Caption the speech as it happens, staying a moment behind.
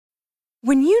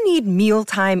When you need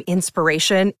mealtime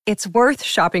inspiration, it's worth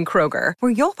shopping Kroger,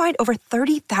 where you'll find over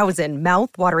 30,000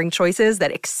 mouth-watering choices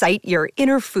that excite your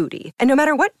inner foodie. And no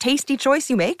matter what tasty choice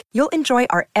you make, you'll enjoy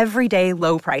our everyday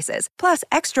low prices, plus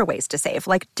extra ways to save,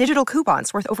 like digital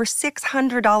coupons worth over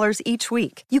 $600 each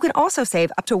week. You can also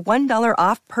save up to $1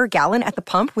 off per gallon at the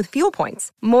pump with fuel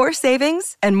points. More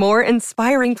savings and more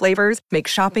inspiring flavors make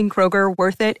shopping Kroger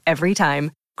worth it every time.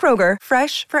 Kroger,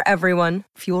 fresh for everyone.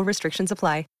 Fuel restrictions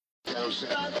apply.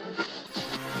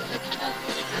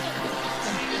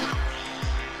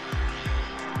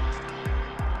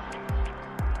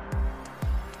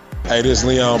 Hey, this is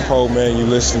Leon Poe, man. You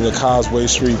listening to Causeway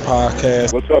Street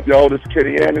Podcast. What's up, y'all? This is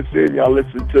Kenny Anderson. Y'all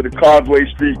listen to the Causeway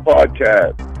Street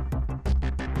Podcast.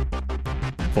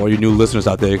 For all you new listeners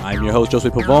out there, I'm your host, Josue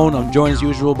Pavone. I'm joined as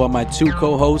usual by my two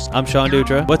co-hosts. I'm Sean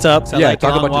Dutra. What's up? So Yeah, like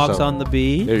talk Long about Walks yourself. on the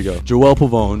Bee. There you go. Joel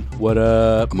Pavone. What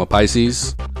up? I'm a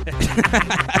Pisces.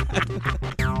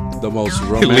 The most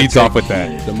romantic. Leads off with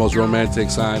that. The most romantic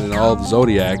sign in all of the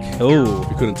zodiac. Oh.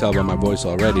 You couldn't tell by my voice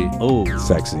already. Oh.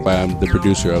 Sexy. I'm the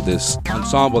producer of this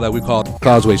ensemble that we call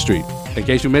Causeway Street. In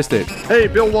case you missed it. Hey,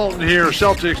 Bill Walton here,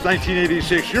 Celtics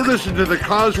 1986. You're listening to the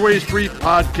Causeway Street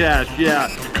Podcast. Yeah,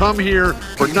 come here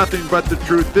for nothing but the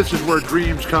truth. This is where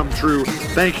dreams come true.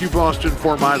 Thank you, Boston,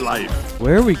 for my life.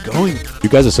 Where are we going? You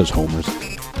guys are such homers.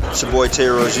 It's your boy Terry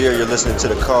Rozier. You're listening to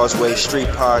the Causeway Street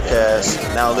Podcast.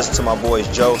 Now listen to my boys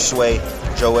Joe, Sway,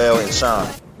 Joel, and Sean.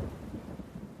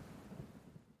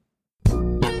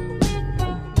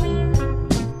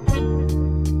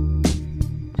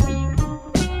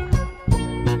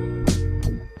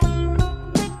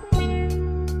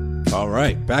 All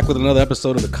right, back with another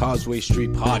episode of the Causeway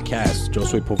Street Podcast.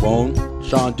 Josue Pavone,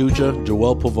 Sean Dutra,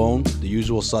 Joel Pavone, the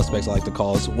usual suspects I like to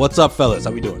call us. What's up, fellas?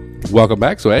 How we doing? Welcome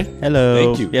back, Sway. Hello.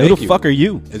 Thank you. Yeah, Thank who the you. fuck are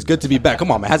you? It's good to be back.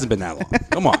 Come on, man. It hasn't been that long.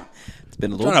 Come on. It's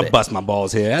been a I'm little trying bit. to bust my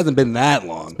balls here. It hasn't been that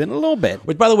long. Been a little bit.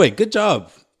 Which, by the way, good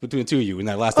job between the two of you in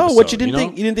that last episode. Oh, what you didn't know?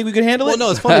 think? You didn't think we could handle it? Well,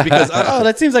 no, it's funny because oh,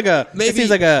 that seems like a. Maybe- That seems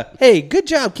like a. Hey, good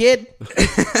job, kid.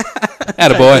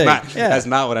 Attaboy. Yeah. That's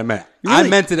not what I meant. Really? I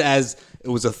meant it as it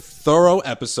was a thorough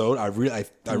episode. I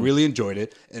really enjoyed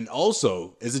it. And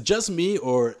also, is it just me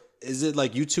or is it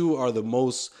like you two are the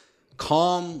most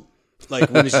calm?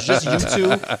 Like when it's just you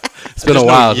two, it's been a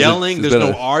while. No yelling, It's there's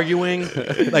been no arguing.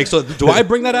 Like, so do I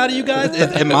bring that out of you guys?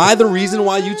 Am I the reason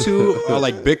why you two are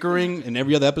like bickering in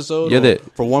every other episode? You're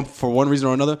for one reason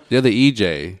or another. You're the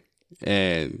EJ,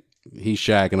 and he's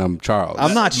Shaq, and I'm Charles.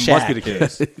 I'm not Must Shaq. be the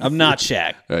case. I'm not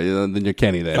Shaq. Then you're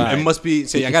Kenny then. It must be.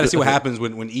 See, I got to see what happens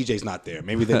when EJ's not there.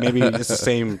 Maybe it's the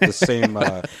same. The same.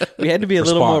 We had to be a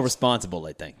little Response. more responsible,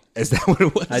 I think. Is that what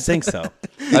it was? I think so.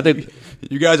 I think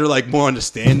You guys are like more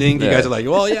understanding. You Yeah. guys are like,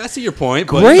 well, yeah, I see your point.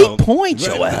 But, Great point,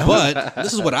 Joel. But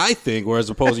this is what I think. Whereas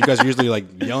opposed, you guys are usually like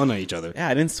yelling at each other. Yeah,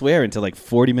 I didn't swear until like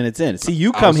 40 minutes in. See,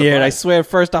 you come here and I swear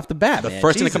first off the bat. The man.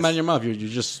 first thing that Jesus. comes out of your mouth, you're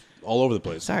just all over the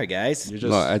place. Sorry, guys. You're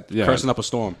just No, cursing up a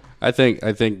storm. I think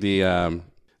the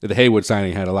Haywood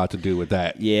signing had a lot to do with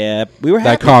that. Yeah, we were That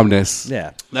happy. calmness.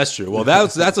 Yeah. That's true. Well,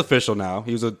 that's official now.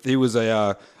 He was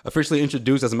officially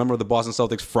introduced as a member of the Boston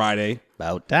Celtics Friday.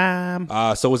 About time.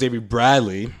 So was Avery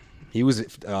Bradley. He was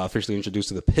officially introduced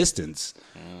to the Pistons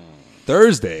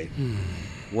Thursday.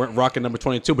 Weren't rocking number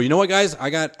 22, but you know what, guys?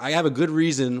 I have a good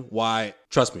reason why.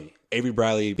 Trust me, Avery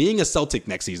Bradley being a Celtic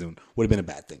next season would have been a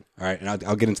bad thing. All right, and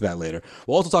I'll get into that later.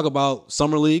 We'll also talk about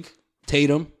Summer League,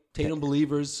 Tatum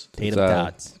believers. Tatum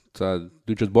Dots. It's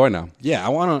Dutra's boy now. Yeah, I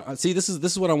want to see. This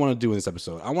is what I want to do in this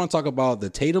episode. I want to talk about the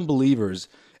Tatum believers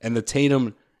and the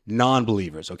Tatum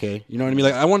non-believers. Okay, you know what I mean?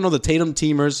 Like, I want to know the Tatum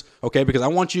teamers. Okay, because I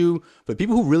want you, for the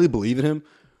people who really believe in him,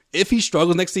 if he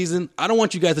struggles next season, I don't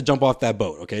want you guys to jump off that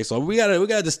boat. Okay, so we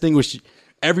gotta distinguish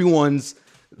everyone's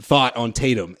thought on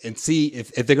Tatum and see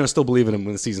if they're gonna still believe in him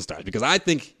when the season starts. Because I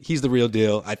think he's the real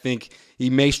deal. I think he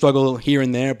may struggle here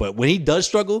and there, but when he does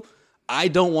struggle, I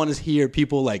don't want to hear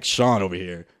people like Sean over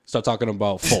here start talking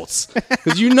about Fultz.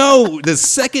 Because you know, the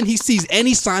second he sees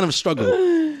any sign of struggle,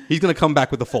 he's going to come back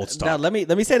with the Fultz talk. Now, let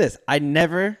me say this. I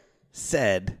never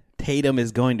said Tatum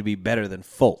is going to be better than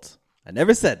Fultz. I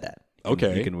never said that.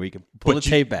 Okay. We can pull But the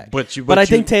you- tape back. but I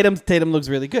think Tatum looks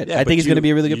really good. Yeah, I but think he's going to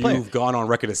be a really good player. You've gone on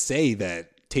record to say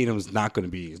that Tatum's not going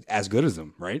to be as good as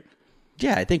him, right?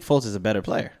 Yeah, I think Fultz is a better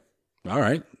player. All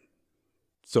right.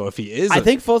 So if he is, I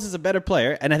think Fultz is a better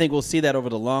player, and I think we'll see that over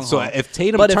the long so. haul. If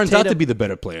Tatum But if turns out to Tatum- be the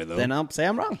better player, though, then I'll say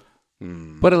I'm wrong.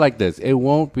 Put it like this: it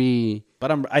won't be.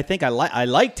 But I think I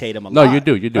like Tatum a No, lot. you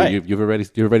do. Right. You've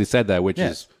already said that, which Yeah.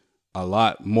 is a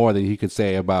lot more than he could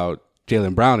say about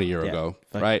Jaylen Brown a year Yeah. ago,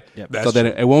 Fuck. right? Yep. That's So then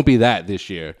true. it won't be that this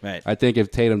year. Right. I think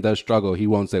if Tatum does struggle, he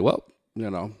won't say, "Well,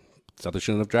 Celtics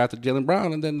shouldn't have drafted Jaylen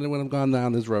Brown," and then they wouldn't have gone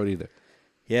down this road either.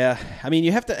 Yeah, I mean,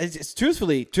 you have to. It's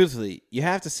truthfully, you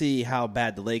have to see how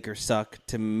bad the Lakers suck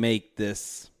to make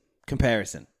this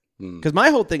comparison. Because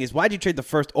my whole thing is, why'd you trade the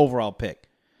first overall pick,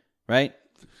 right?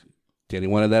 Danny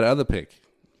wanted that other pick.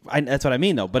 That's what I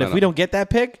mean, though. But if we don't get that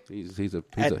pick, he's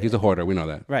a hoarder. We know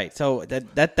that, right? So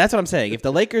that's what I'm saying. If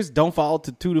the Lakers don't fall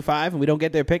to 2-5 and we don't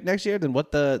get their pick next year, then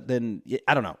then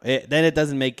I don't know. Then it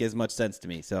doesn't make as much sense to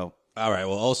me. So all right.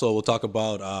 Well, also we'll talk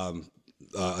about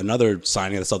another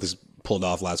signing that the Celtics pulled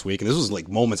off last week, and this was like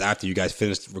moments after you guys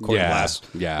finished recording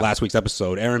last week's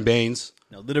episode. Aaron Baines.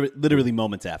 No, literally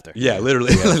moments after. Yeah,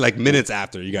 literally like minutes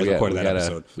after you guys recorded that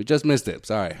episode. We just missed it.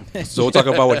 Sorry. So we'll talk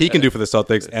about what he can do for the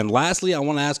Celtics. And lastly, I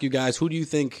want to ask you guys, who do you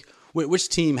think, which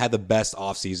team had the best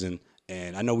offseason?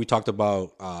 And I know we talked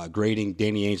about grading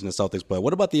Danny Ainge and the Celtics, but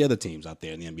what about the other teams out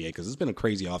there in the NBA? Because it's been a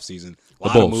crazy offseason. A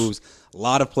lot of moves, a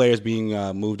lot of players being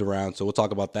moved around. So we'll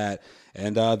talk about that.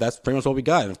 And that's pretty much what we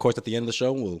got. And, of course, at the end of the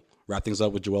show, we'll wrap things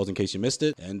up with Joel's in case you missed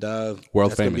it. And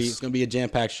world famous. It's going to be a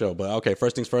jam-packed show. But, okay,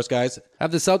 first things first, guys.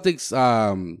 Have the Celtics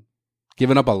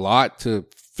given up a lot to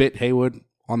fit Hayward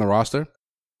on the roster?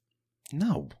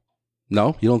 No.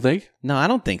 No? You don't think? No, I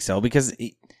don't think so because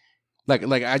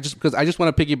I just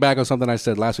want to piggyback on something I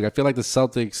said last week. I feel like the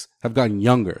Celtics have gotten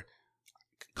younger,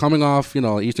 coming off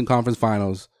Eastern Conference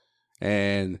Finals,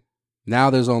 and now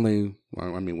there's only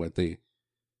with the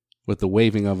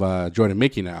waiving of Jordan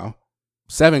Mickey now,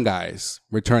 7 guys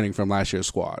returning from last year's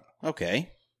squad. Okay,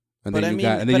 and then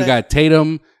you got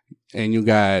Tatum, and you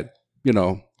got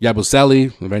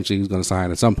Yabusele. Eventually, he's going to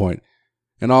sign at some point,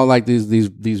 and all like these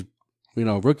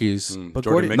rookies, but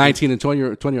Gordon, 19 and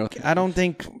 20. I don't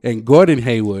think. And Gordon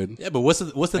Hayward. Yeah, but what's the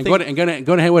thing?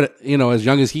 Gordon Hayward, as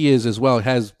young as he is as well,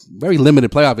 has very limited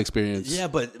playoff experience. Yeah,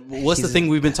 but what's the thing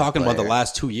we've been talking about the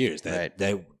last 2 years? That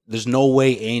there's no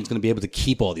way Ainge's going to be able to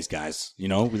keep all these guys, I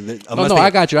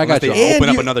got you. They open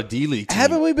up another D-League team.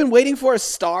 Haven't we been waiting for a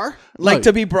star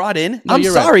to be brought in? No, I'm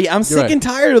sorry. I'm sick and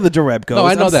tired of the Jerebkos. No,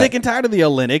 I know I'm sick and tired of the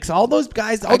Olynyks. All those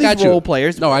guys, all these role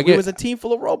players. No, it was a team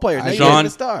full of role players. Now Sean, a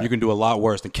star. You can do a lot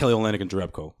worse than Kelly Olynyk and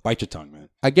Jerebko. Bite your tongue, man.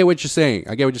 I get what you're saying.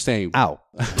 Ow.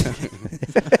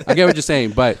 I get what you're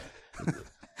saying, but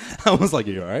I was like,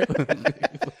 you all right?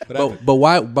 but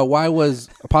why was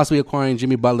possibly acquiring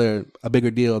Jimmy Butler a bigger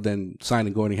deal than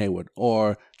signing Gordon Hayward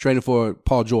or trading for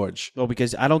Paul George? Well,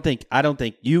 because I don't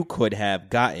think you could have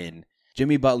gotten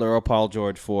Jimmy Butler or Paul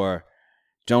George for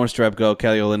Jonas Jerebko,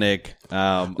 Kelly Olynyk.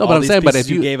 But I'm saying, if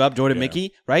you gave up Jordan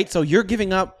Mickey, right? So you're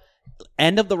giving up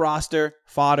end of the roster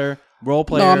fodder, role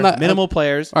player, minimal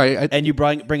players, all right, and you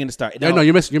bring in the star. No,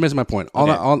 you're missing my point. All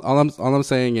I'm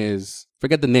saying is,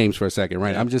 forget the names for a second,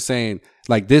 right? I'm just saying,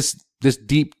 like this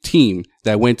deep team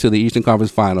that went to the Eastern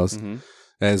Conference Finals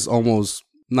has almost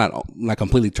not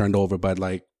completely turned over, but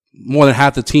like more than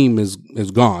half the team is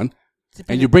gone.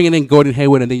 And you're bringing in Gordon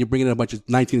Hayward, and then you're bringing in a bunch of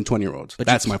 19 and 20-year-olds. But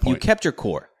that's my point. You kept your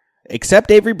core.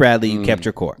 Except Avery Bradley, you kept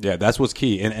your core. Yeah, that's what's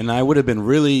key. And I would have been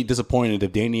really disappointed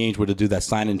if Danny Ainge were to do that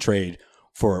sign and trade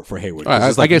for Hayward.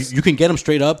 Right, I guess you can get him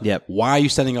straight up. Yep. Why are you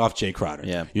sending off Jay Crowder?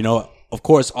 Yeah. Of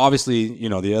course, obviously,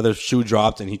 the other shoe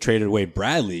dropped and he traded away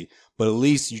Bradley, but at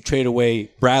least you trade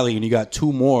away Bradley and you got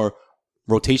 2 more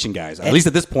rotation guys. At least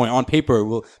at this point, on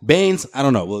paper, Baines, I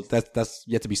don't know. Well, that's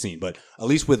yet to be seen. But at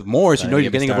least with Morris, you're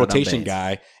getting a rotation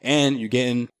guy, and you're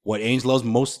getting what Ainge loves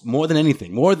more than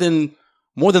anything, more than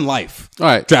life. All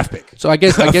right, draft pick. So I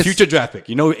guess future draft pick.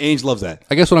 Ainge loves that.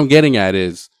 I guess what I'm getting at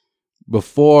is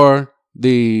before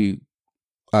the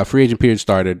free agent period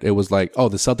started, it was like, oh,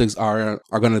 the Celtics are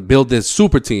going to build this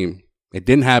super team. It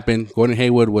didn't happen. Gordon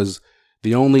Hayward was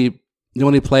the only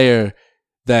player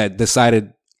that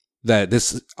decided that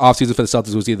this offseason for the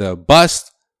Celtics was either a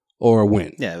bust or a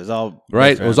win. Yeah, it was all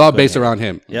right. It was all based around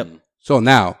him. Yep. So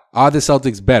now, are the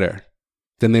Celtics better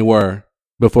than they were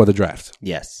before the draft?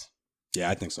 Yes.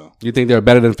 Yeah, I think so. You think they're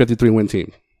better than a 53-win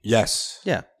team? Yes.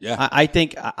 Yeah. Yeah. I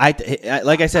think,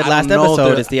 like I said last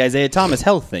episode, it's the Isaiah Thomas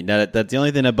health thing. That's the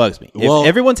only thing that bugs me. If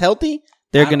everyone's healthy,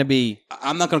 they're going to be.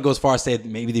 I'm not going to go as far as say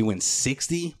maybe they win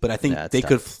 60, but I think they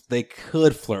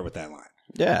could flirt with that line.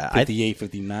 Yeah. 58,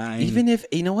 59. Even if,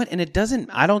 you know what? And it doesn't,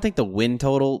 I don't think the win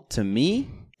total to me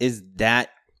is that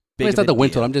big. Well, it's not the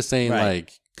win total. I'm just saying,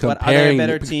 like, comparing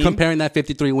that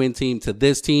 53-win team to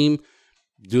this team,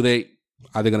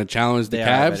 are they going to challenge the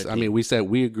Cavs? I mean,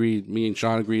 me and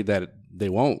Sean agreed that they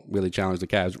won't really challenge the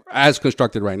Cavs as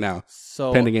constructed right now,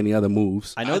 pending any other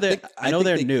moves. I know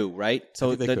they're new, right?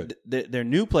 So they're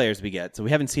new players we get, so we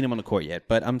haven't seen them on the court yet.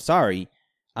 But I'm sorry,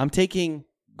 I'm taking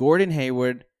Gordon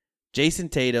Hayward, Jason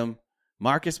Tatum,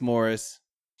 Marcus Morris.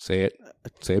 Say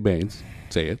it, Baines.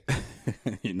 Say it.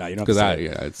 No, you don't. Because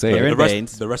I'd say it.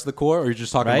 The rest of the core, or are you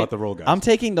just talking about the role guys? I'm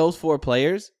taking those 4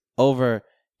 players over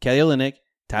Kelly Olynyk,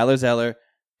 Tyler Zeller,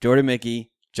 Jordan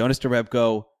Mickey, Jonas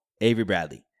Jerebko, Avery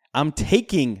Bradley. I'm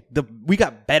taking we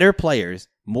got better players,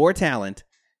 more talent.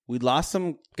 We lost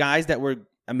some guys that were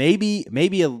maybe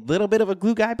a little bit of a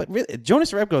glue guy, but really,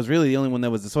 Jonas Jerebko is really the only one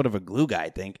that was sort of a glue guy, I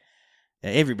think.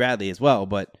 Avery Bradley as well,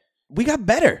 but we got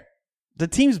better. The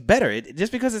team's better.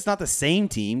 Just because it's not the same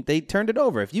team, they turned it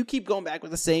over. If you keep going back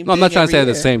with the same No, I'm not trying to say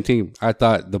the same team. I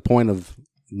thought the point of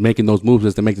making those moves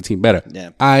is to make the team better. Yeah.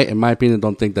 I, in my opinion,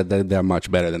 don't think that they're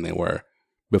much better than they were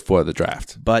before the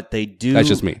draft. But they do. That's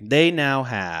just me. They now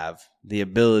have the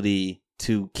ability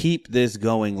to keep this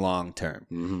going long term.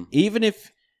 Mm-hmm. Even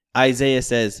if Isaiah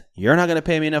says, you're not going to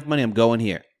pay me enough money, I'm going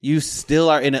here. You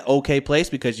still are in an okay place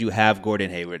because you have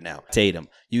Gordon Hayward now. Tatum.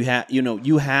 You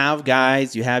have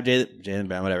guys, you have Jaylen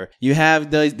Brown, whatever. You have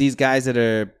these guys that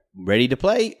are ready to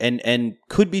play and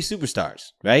could be superstars,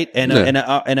 right? And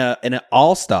an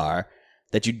all-star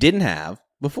that you didn't have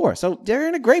before. So they're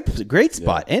in a great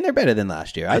spot, and they're better than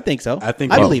last year. I think so. I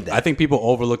believe that. I think people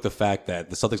overlook the fact that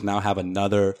the Celtics now have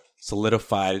another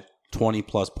solidified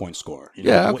 20-plus point scorer.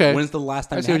 Okay. When's the last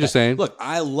time? I see what you're saying. Look,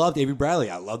 I loved Avery Bradley.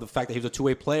 I love the fact that he was a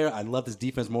two-way player. I love his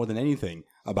defense more than anything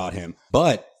about him.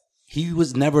 But he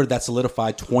was never that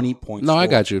solidified 20-point scorer. I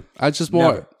got you. It's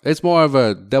more of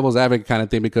a devil's advocate kind of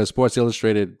thing because Sports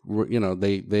Illustrated,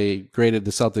 they graded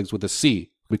the Celtics with a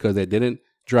C because they didn't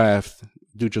draft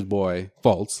Dutra's boy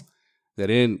Fultz. They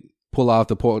didn't pull off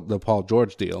the Paul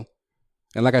George deal.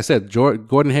 And like I said,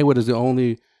 Gordon Hayward is the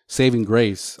only saving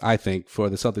grace, I think, for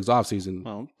the Celtics offseason.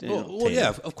 Well,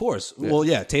 yeah, of course. Yeah. Well,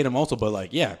 yeah, Tatum also, but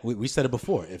we said it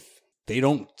before. If they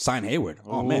don't sign Hayward,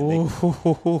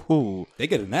 they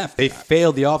get an F. They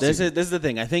failed the offseason. This is the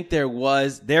thing. I think there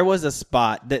was a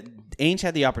spot that Ainge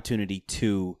had the opportunity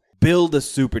to build a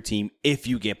super team if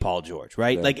you get Paul George,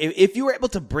 right? Yeah. Like if you were able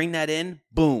to bring that in,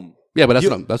 boom. Yeah, but that's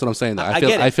what I'm saying. Though.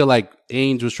 I feel like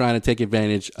Ainge was trying to take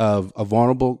advantage of a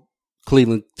vulnerable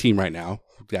Cleveland team right now.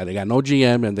 Yeah, they got no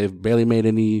GM and they've barely made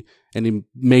any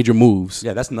major moves.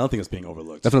 Yeah, that's another thing that's being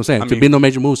overlooked. That's what I'm saying. There be no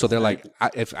major moves, so they're like,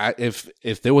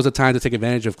 if there was a time to take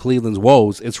advantage of Cleveland's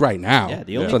woes, it's right now.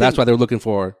 Yeah, so that's why they're looking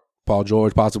for Paul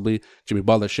George, possibly Jimmy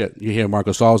Butler. Shit, you hear Marc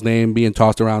Gasol's name being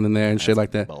tossed around in there and shit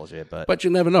like that. Bullshit, but you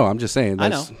never know. I'm just saying. I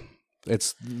know.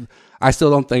 I still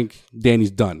don't think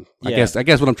Danny's done. Yeah. I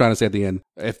guess what I'm trying to say at the end.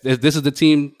 If this is the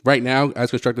team right now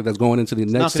as constructed that's going into the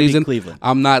next season,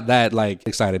 I'm not that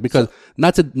excited because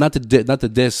not to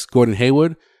diss Gordon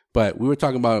Hayward, but we were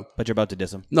talking about. But you're about to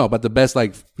diss him. No, but the best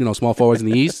small forwards in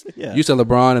the East. Yeah. You said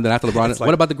LeBron, and then after LeBron,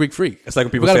 what about the Greek Freak? It's like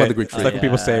when people say about the Greek Freak. It's like when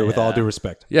people say with all due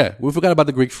respect. Yeah, we forgot about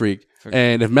the Greek Freak.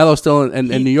 And if Melo's still in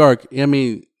New York, I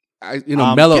mean.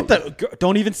 Melo.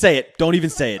 Don't even say it. Don't even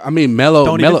say it. I mean,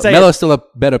 Melo's still a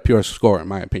better pure scorer, in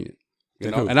my opinion.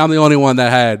 And I'm the only one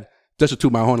that had, just to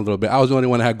toot my horn a little bit, I was the only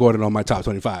one that had Gordon on my top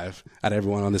 25 out of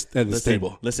everyone on this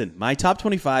table. Listen, my top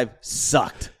 25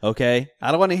 sucked, okay?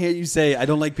 I don't want to hear you say I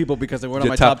don't like people because they weren't on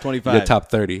my top 25. Your top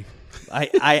 30.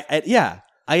 I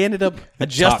ended up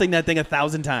adjusting that thing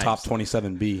 1,000 times. Top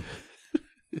 27B.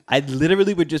 I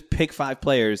literally would just pick 5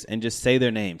 players and just say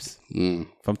their names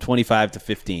from 25 to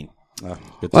 15.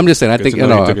 I'm just saying. I think you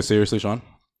took it seriously, Sean.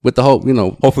 With the whole,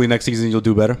 hopefully next season you'll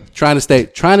do better. Trying to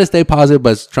stay positive,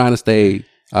 but trying to stay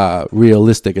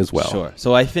realistic as well. Sure.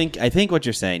 So I think what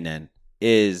you're saying then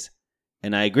is,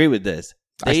 and I agree with this.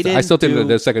 I still think they're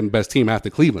the second best team after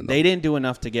Cleveland. They didn't do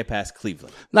enough to get past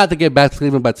Cleveland. Not to get past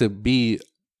Cleveland, but to be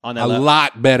a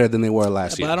lot better than they were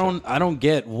last year. But I don't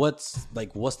get what's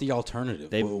the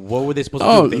alternative. What were they supposed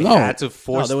to do? They had to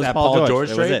force that Paul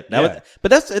George trade. But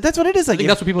that's what it is. I think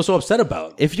that's what people are so upset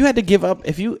about. If you had to give up,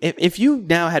 if you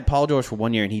now had Paul George for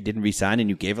 1 year and he didn't resign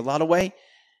and you gave a lot away,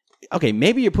 okay,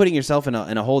 maybe you're putting yourself in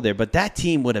a hole there. But the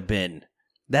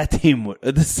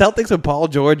Celtics with Paul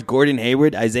George, Gordon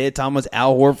Hayward, Isaiah Thomas,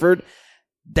 Al Horford,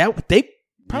 they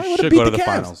probably would have beat the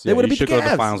Cavs. They would have beat the Cavs. Go to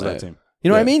the finals of that team. You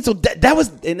know what I mean? So that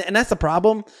was, and that's the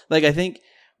problem. I think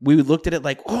we looked at it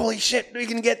like, holy shit, we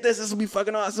can get this. This will be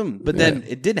fucking awesome. But then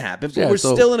it didn't happen. But we're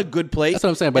still in a good place. That's what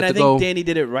I'm saying. But I think Danny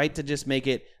did it right to just make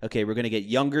it, okay, we're going to get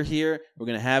younger here. We're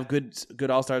going to have good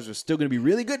all-stars. We're still going to be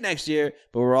really good next year,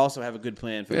 but we'll also have a good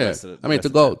plan for the rest of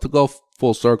the to go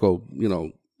full circle,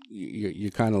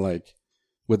 you're kind of like,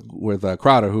 with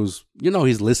Crowder, who's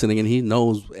he's listening and he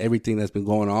knows everything that's been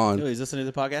going on. He's listening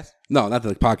to the podcast. No, not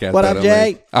the podcast. What up,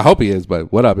 Jay? I hope he is,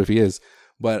 but what up if he is?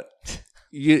 But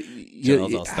I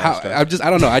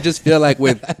don't know. I just feel like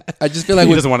he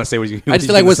doesn't want to say what you. I just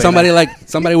feel like with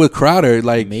somebody with Crowder,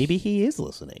 maybe he is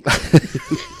listening.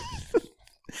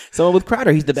 Someone with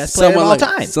Crowder, he's the best player of all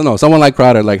time. Someone like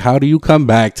Crowder, how do you come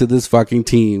back to this fucking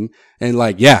team and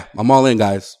I'm all in,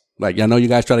 guys. Like, I know you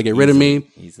guys try to get rid of me.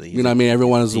 Easily. You know what I mean?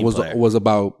 Everyone team player. was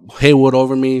about Haywood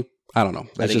over me. I don't know. I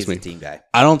That's think just he's me. a team guy.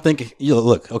 I don't think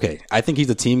look, okay. I think he's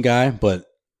a team guy, but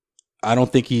I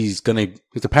don't think he's gonna.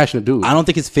 He's a passionate dude. I don't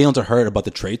think his feelings are hurt about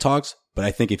the trade talks. But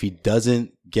I think if he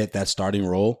doesn't get that starting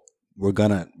role, we're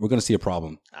gonna see a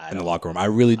problem in the locker room. I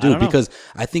really do, because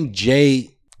I think Jay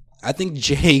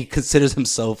considers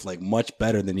himself like much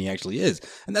better than he actually is,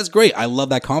 and that's great. I love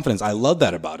that confidence. I love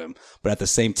that about him. But at the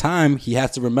same time, he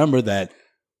has to remember that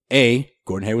A,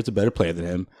 Gordon Hayward's a better player than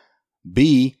him.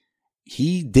 B,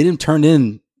 he didn't turn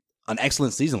in an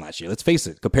excellent season last year. Let's face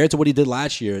it. Compared to what he did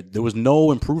last year, there was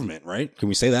no improvement, right? Can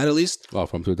we say that at least? Oh,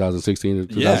 from 2016 to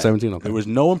 2017? Okay. There was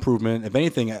no improvement. If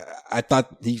anything, I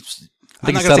thought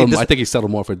I think he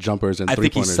settled more for jumpers and three-pointers. I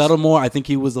think he settled more. I think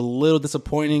he was a little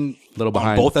disappointing behind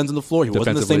on both ends of the floor. He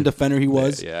wasn't the same defender he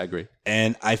was. Yeah, I agree.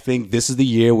 And I think this is the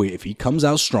year where if he comes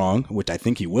out strong, which I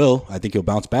think he will, I think he'll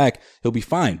bounce back, he'll be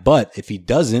fine. But if he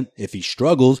doesn't, if he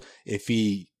struggles, if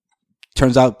he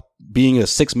turns out being a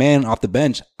sixth man off the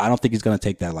bench, I don't think he's going to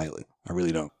take that lightly. I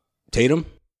really don't. Tatum?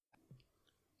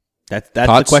 That's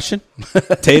the question?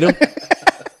 Tatum?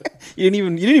 You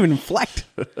didn't even inflect.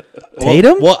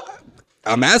 Tatum? Well,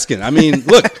 I'm asking. I mean,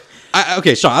 look.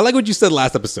 Okay, Sean, I like what you said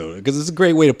last episode because it's a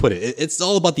great way to put it. It's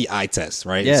all about the eye test,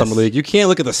 right? Yes. In Summer League, you can't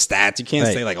look at the stats. You can't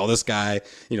say like, "Oh, this guy,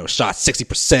 shot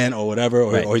 60% or whatever,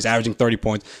 or he's averaging 30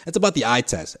 points." It's about the eye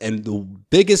test. And the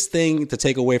biggest thing to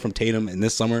take away from Tatum in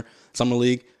this Summer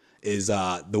League is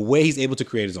the way he's able to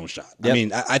create his own shot. Yep. I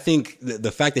mean, I think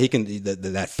the fact that he can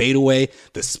that fadeaway,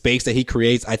 the space that he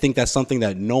creates, I think that's something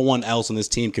that no one else on this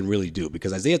team can really do,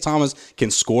 because Isaiah Thomas can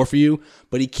score for you,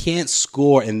 but he can't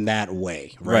score in that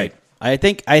way, right? I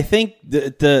think if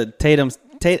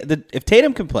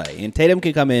Tatum can play and Tatum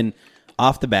can come in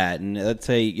off the bat, and let's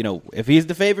say, if he's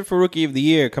the favorite for Rookie of the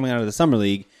Year coming out of the Summer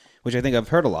League, which I think I've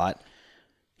heard a lot,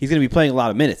 he's going to be playing a lot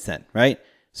of minutes then, right?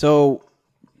 So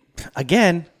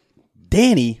again,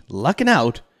 Danny, lucking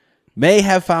out, may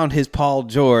have found his Paul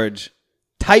George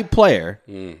type player,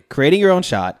 creating your own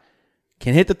shot,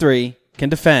 can hit the three, can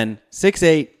defend,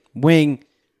 6'8", wing.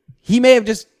 He may have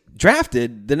just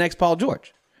drafted the next Paul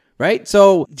George, right?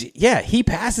 So, yeah, he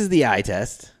passes the eye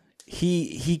test.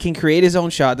 He can create his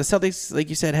own shot. The Celtics, like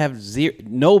you said, have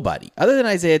nobody other than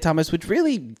Isaiah Thomas, which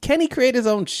really, can he create his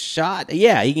own shot?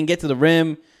 Yeah, he can get to the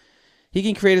rim. He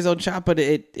can create his own shot, but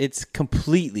it's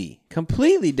completely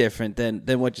different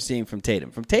than what you're seeing from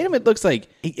Tatum. From Tatum, it looks like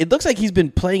he's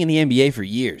been playing in the NBA for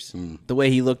years, the way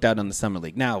he looked out on the Summer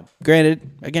League. Now, granted,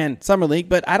 again, Summer League,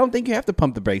 but I don't think you have to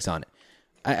pump the brakes on it.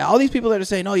 All these people that are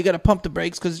saying, "Oh, you got to pump the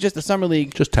brakes because it's just the Summer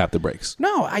League." Just tap the brakes.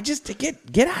 No, I just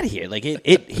get out of here. Like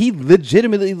he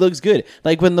legitimately looks good.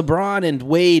 Like when LeBron and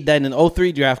Wade in an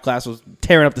 2003 draft class was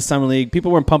tearing up the Summer League,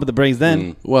 people weren't pumping the brakes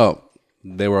then. Well,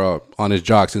 they were on his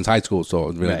jock since high school, so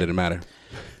it really didn't matter.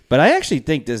 But I actually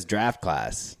think this draft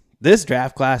class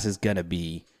is gonna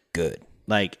be good.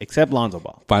 Like, except Lonzo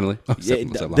Ball. Finally,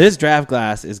 this draft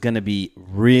class is gonna be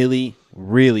really,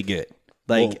 really good.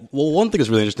 Like, well, one thing that's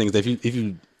really interesting is that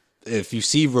if you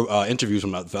see interviews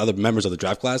from other members of the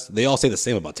draft class, they all say the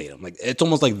same about Tatum. Like, it's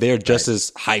almost like they're just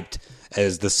as hyped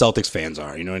as the Celtics fans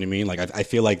are. You know what I mean? Like, I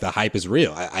feel like the hype is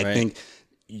real. I think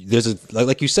there's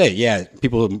like you say, yeah,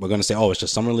 people are going to say, "Oh, it's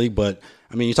just Summer League," but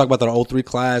I mean, you talk about the 2003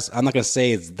 class. I'm not going to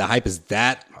say the hype is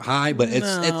that high, but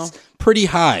it's pretty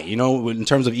high, in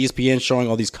terms of ESPN showing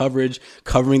all these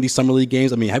covering these Summer League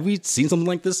games. I mean, have we seen something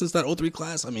like this since that 2003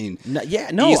 class? I mean,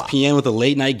 ESPN with the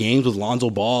late night games with Lonzo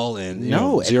Ball and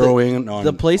zeroing on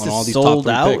the place on all is these sold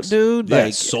top 3 out, picks. dude. Yeah,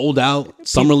 like, sold out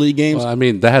Summer League games. Well, I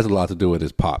mean, that has a lot to do with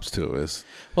his pops too.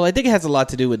 Well, I think it has a lot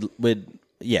to do with the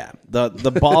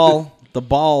ball. The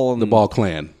ball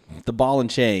clan. The ball and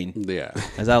chain. Yeah.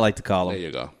 As I like to call him. There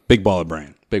you go. Big baller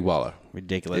brand. Big baller.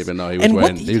 Ridiculous. Even though he was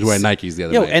wearing Nikes the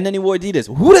other night. And then he wore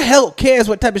Adidas. Who the hell cares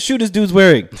what type of shooters dude's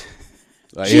wearing?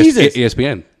 Jesus.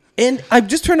 ESPN. And I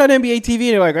just turned on NBA TV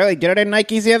and they're like, "Really, get it in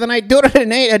Nikes the other night, do it in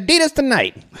Adidas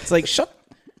tonight." It's like,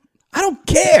 I don't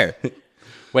care.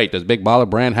 Wait, does Big Baller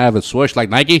brand have a swoosh like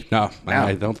Nike? No.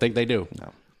 I don't think they do.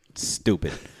 No.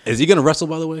 Stupid. Is he going to wrestle,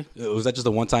 by the way? Was that just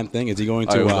a one-time thing? Is he going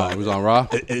to... He was on Raw?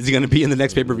 Is he going to be in the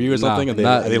next pay-per-view or something? Are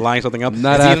they lining something up? Is he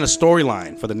in a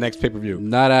storyline for the next pay-per-view?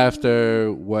 Not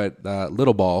after what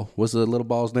Little Ball. What's the Little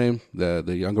Ball's name? The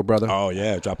younger brother? Oh,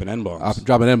 yeah, dropping N-bombs.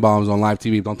 Dropping N-bombs on live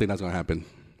TV. Don't think that's going to happen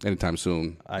anytime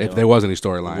soon. If there was any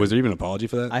storyline. Was there even an apology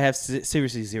for that? I have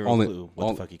seriously zero clue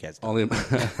what the fuck you guys do.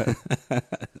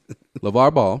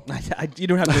 LeVar Ball. You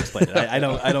don't have to explain it. I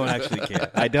don't actually care.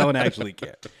 I don't actually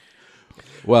care.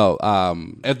 Well,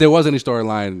 if there was any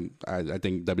storyline, I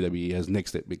think WWE has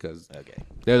nixed it because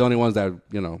they're the only ones that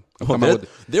they're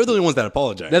the only ones that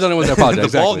apologize. They're the only ones that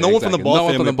apologize. No one from the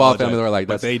Ball family were like,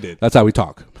 they did. That's how we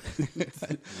talk.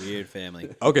 Weird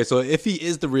family. Okay, so if he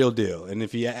is the real deal, and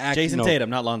if he Jason Tatum,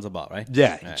 not Lonzo Ball, right?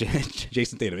 Yeah, right.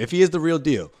 Jason Tatum. If he is the real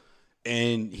deal,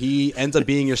 and he ends up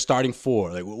being your starting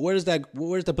four, like where does that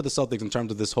put the Celtics in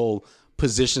terms of this whole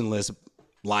positionless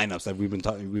lineups that we've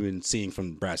been seeing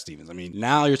from Brad Stevens? I mean,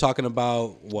 now you're talking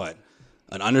about what?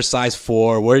 An undersized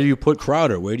four. Where do you put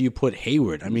Crowder? Where do you put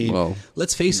Hayward? I mean,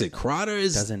 let's face it, Crowder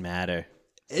doesn't matter.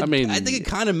 I think it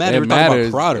kind of matters. We're talking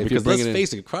about Crowder because let's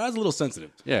face it, Crowder's a little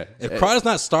sensitive. Yeah, if Crowder's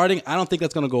not starting, I don't think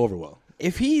that's going to go over well.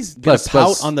 If he's gonna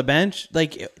pout on the bench,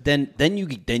 like then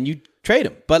you trade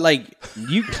him. But like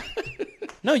you.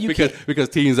 No, because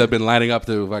teams have been lining up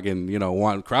to fucking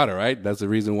want Crowder, right? That's the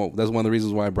reason. That's one of the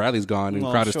reasons why Bradley's gone and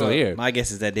Crowder's still here. My guess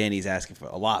is that Danny's asking for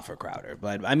a lot for Crowder,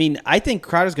 but I mean, I think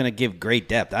Crowder's going to give great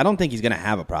depth. I don't think he's going to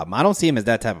have a problem. I don't see him as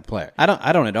that type of player. I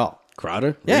don't at all.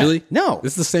 Crowder? Yeah. Really? No.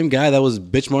 This is the same guy that was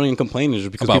bitch moaning and complaining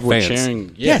just because about people fans. were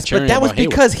cheering. Yes, cheering but that was Hayward.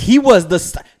 because he was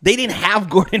they didn't have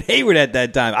Gordon Hayward at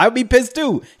that time. I would be pissed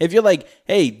too if you're like,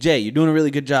 hey, Jay, you're doing a really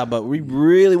good job, but we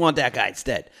really want that guy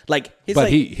instead.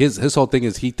 His whole thing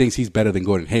is he thinks he's better than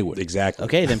Gordon Hayward. Exactly.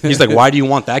 Okay, then he's like, why do you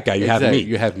want that guy? You have me.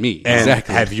 You have me. And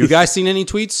exactly. Have you guys seen any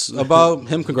tweets about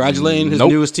him congratulating his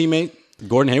newest teammate,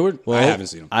 Gordon Hayward? Well, I haven't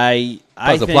seen him. I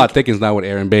think the plot thickens now with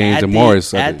Aaron Baines and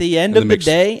Morris. At the end of the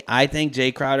day, I think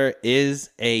Jay Crowder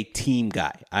is a team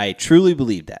guy. I truly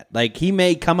believe that. Like, he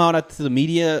may come out to the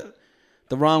media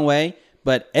the wrong way,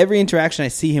 but every interaction I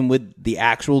see him with the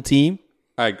actual team.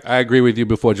 I agree with you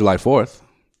before July 4th.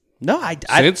 No,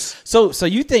 So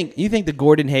you think the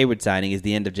Gordon Hayward signing is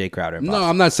the end of Jay Crowder? No,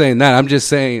 I'm not saying that. I'm just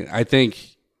saying I think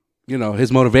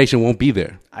his motivation won't be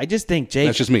there. I just think Jay.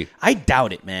 That's just me. I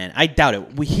doubt it, man. I doubt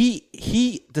it.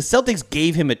 The Celtics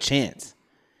gave him a chance.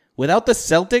 Without the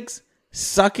Celtics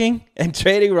sucking and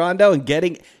trading Rondo and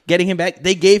getting him back,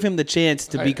 they gave him the chance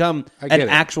to become an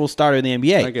actual starter in the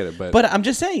NBA. I get it, but I'm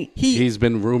just saying he's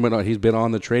been rumored. He's been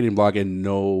on the trading block and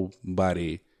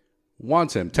nobody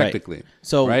wants him technically. Right.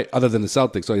 So other than the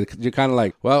Celtics, so you're kind of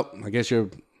like, well, I guess you're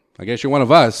one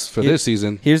of us for this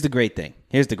season. Here's the great thing.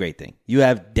 You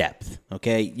have depth.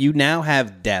 Okay, you now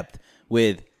have depth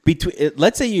with between.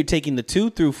 Let's say you're taking the 2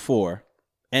 through 4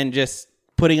 and just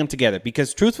putting them together.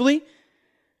 Because truthfully,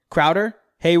 Crowder,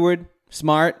 Hayward,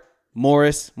 Smart,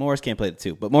 Morris can't play the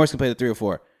 2, but Morris can play the 3 or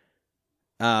 4.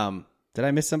 Did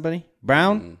I miss somebody?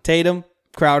 Brown, Tatum,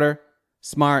 Crowder,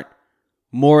 Smart,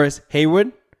 Morris,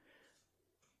 Hayward.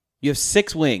 You have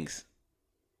 6 wings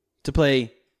to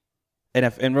play.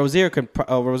 And Rozier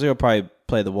will probably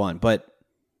play the 1, but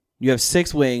you have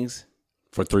 6 wings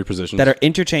for 3 positions that are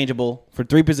interchangeable for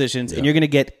 3 positions, and you're going to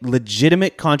get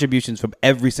legitimate contributions from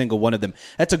every single one of them.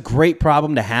 That's a great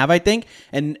problem to have, I think.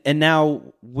 And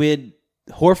now with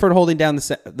Horford holding down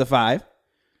the 5,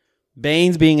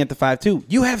 Baines being at the 5 too,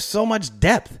 you have so much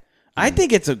depth. I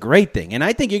think it's a great thing, and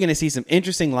I think you're going to see some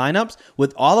interesting lineups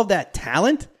with all of that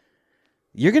talent.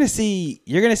 You're going to see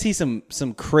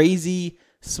some crazy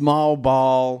small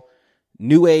ball,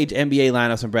 new age NBA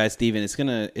lineups from Brad Stevens.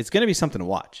 It's gonna be something to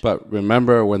watch. But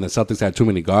remember when the Celtics had too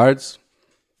many guards?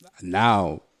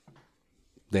 Now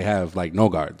they have like no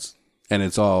guards, and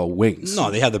it's all wings. No,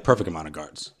 they have the perfect amount of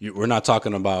guards. We're not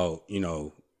talking about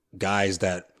guys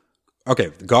that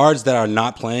guards that are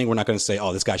not playing. We're not going to say,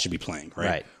 oh, this guy should be playing,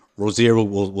 right? Rozier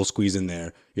will squeeze in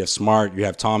there. You have Smart, you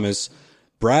have Thomas.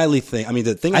 Bradley thing. I mean,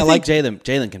 the thing I like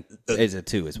Jalen is a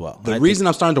 2 as well. The reason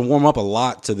I'm starting to warm up a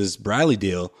lot to this Bradley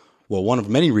deal, well, one of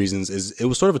many reasons is it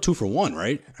was sort of a 2-for-1,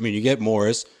 right? I mean, you get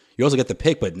Morris, you also get the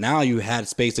pick, but now you had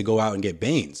space to go out and get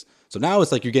Baines. So now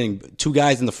it's like you're getting 2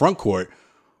 guys in the front court,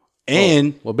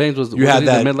 and Baines was you have in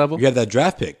that the mid level. You have that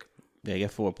draft pick. Yeah, you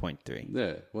got 4.3.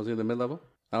 Yeah, was he in the mid level?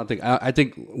 I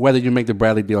think whether you make the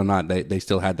Bradley deal or not, they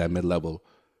still had that mid level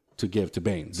to give to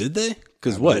Baines. Did they?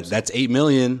 Because what? That's $8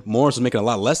 million. Morris was making a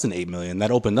lot less than $8 million.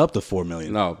 That opened up to $4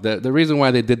 million. No, the reason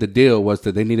why they did the deal was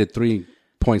that they needed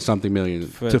 $3-point-something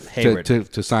million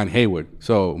to sign Hayward.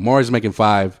 So Morris is making $5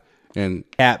 million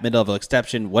and cap mid-level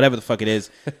exception, whatever the fuck it is.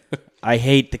 I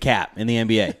hate the cap in the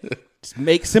NBA.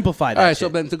 Just simplify that. All right, shit. so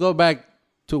then to go back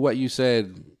to what you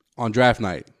said on draft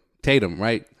night, Tatum,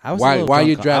 right? Why are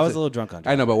you drafting? I was a little drunk on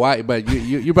draft. I know, but why? But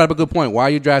you brought up a good point. Why are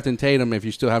you drafting Tatum if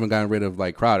you still haven't gotten rid of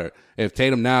like Crowder? If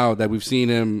Tatum, now that we've seen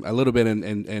him a little bit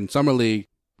in summer league,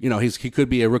 he could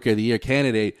be a rookie of the year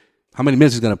candidate. How many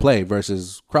minutes he's going to play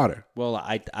versus Crowder? Well,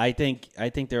 I think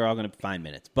they're all going to find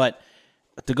minutes. But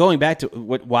going back to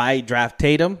why draft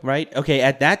Tatum, right? Okay,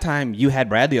 at that time you had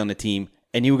Bradley on the team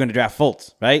and you were going to draft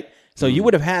Fultz, right? So you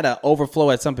would have had an overflow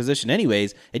at some position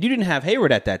anyways, and you didn't have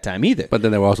Hayward at that time either. But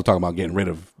then they were also talking about getting rid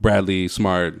of Bradley,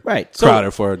 Smart, Right. So Crowder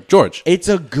for George. it's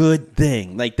a good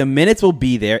thing. Like, the minutes will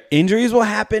be there. Injuries will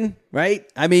happen, right?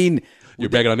 I mean, You're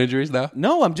bagging on injuries now?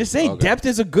 no, I'm just saying depth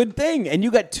is a good thing. And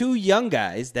you got two young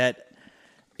guys that,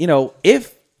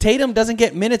 if Tatum doesn't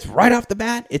get minutes right off the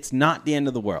bat, it's not the end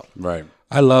of the world. Right.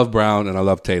 I love Brown and I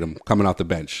love Tatum coming off the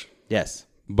bench. Yes.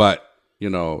 But,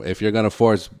 if you're going to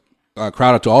force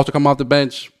Crowder to also come off the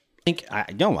bench,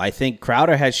 I think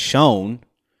Crowder has shown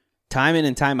time in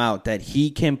and time out that he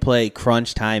can play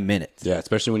crunch time minutes. Yeah,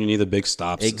 especially when you need the big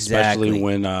stops. Exactly. Especially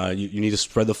when you need to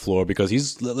spread the floor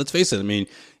because let's face it, I mean,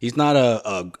 he's not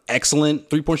a excellent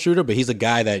three-point shooter, but he's a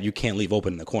guy that you can't leave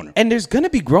open in the corner. And there's going to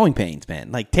be growing pains,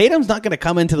 man. Like, Tatum's not going to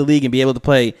come into the league and be able to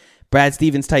play Brad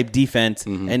Stevens type defense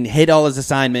and hit all his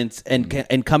assignments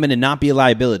and come in and not be a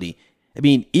liability. I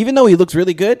mean, even though he looks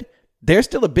really good, there's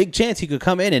still a big chance he could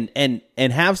come in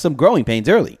and have some growing pains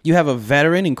early. You have a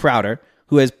veteran in Crowder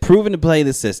who has proven to play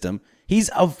the system. He's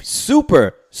a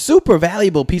super, super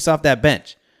valuable piece off that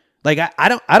bench. Like, I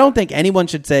don't think anyone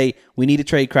should say we need to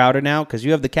trade Crowder now because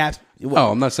you have the Caps.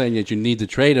 Oh, I'm not saying that you need to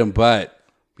trade him, but,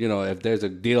 if there's a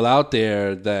deal out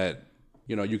there that,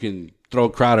 you can throw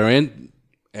Crowder in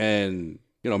and,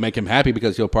 make him happy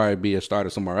because he'll probably be a starter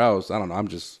somewhere else. I don't know.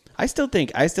 I still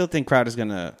think Crowder's going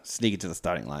to sneak into the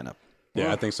starting lineup.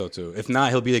 Yeah, I think so too. If not,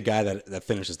 he'll be the guy that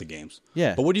finishes the games.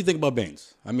 Yeah. But what do you think about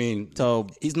Baines? I mean, so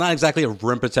he's not exactly a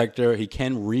rim protector. He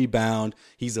can rebound.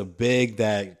 He's a big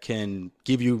that can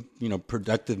give you,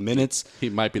 productive minutes. He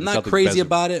might be the not Celtics crazy best.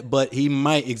 About it, but he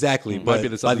might exactly. But be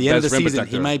the by the end of the best rim season,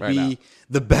 he protector might right be now.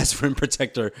 the best rim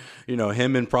protector.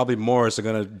 Him and probably Morris are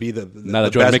going to be the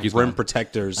that Jordan best Mickey's rim gone.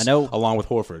 protectors. I know. along with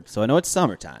Horford. So I know it's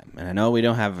summertime, and I know we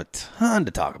don't have a ton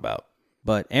to talk about,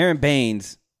 but Aaron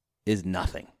Baines is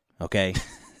nothing, okay?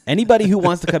 Anybody who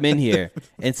wants to come in here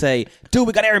and say, dude,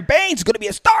 we got Aaron Baines, he's going to be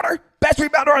a starter, best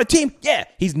rebounder on the team. Yeah,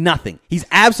 he's nothing. He's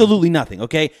absolutely nothing,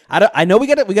 okay? I know we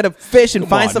got to fish and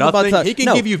find something nothing. about He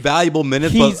can give you valuable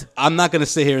minutes, but I'm not going to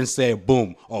sit here and say,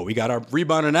 boom, we got our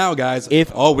rebounder now, guys.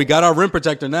 We got our rim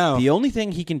protector now. The only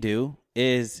thing he can do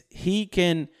is he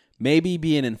can maybe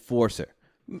be an enforcer.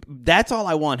 That's all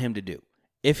I want him to do.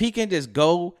 If he can just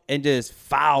go and just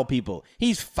foul people,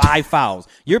 he's 5 fouls.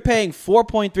 You're paying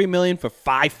 $4.3 million for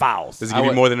 5 fouls. Does he give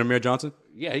you more than Amir Johnson?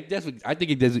 Yeah, he definitely. I think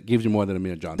he gives you more than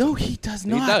Amir Johnson. No, he does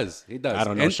not. He does. I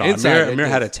don't know, Sean. Amir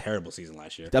had a terrible season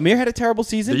last year. Amir had a terrible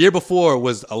season. The year before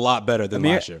was a lot better than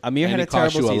last year. Amir had And a it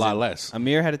cost terrible you a season. lot less.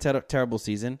 Amir had a terrible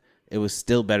season. It was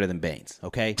still better than Baines.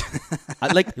 Okay,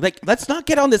 let's not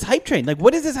get on this hype train. Like,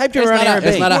 what is this hype train around Aaron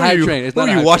Baines? It's not a hype train. Were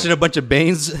you watching a bunch of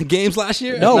Baines games last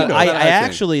year? No, It's not a I hype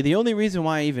actually, the only reason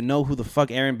why I even know who the fuck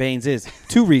Aaron Baines is,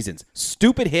 2 reasons.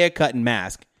 Stupid haircut and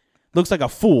mask. Looks like a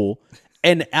fool.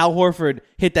 And Al Horford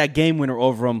hit that game winner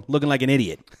over him looking like an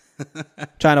idiot.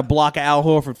 Trying to block Al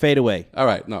Horford fadeaway. All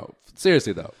right, no.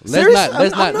 Seriously, though. Serious?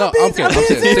 Let's I'm not. not No, being- I'm kidding. I'm being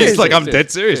serious. It's like I'm dead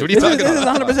serious. What are you talking This is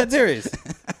about? 100% serious.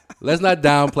 Let's not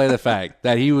downplay the fact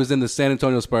that he was in the San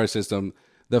Antonio Spurs system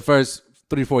the first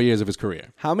 3-4 years of his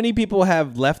career. How many people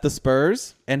have left the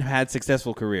Spurs and had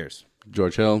successful careers?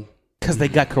 George Hill. Because they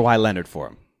got Kawhi Leonard for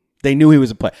him. They knew he was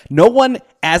a player. No one,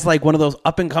 as like one of those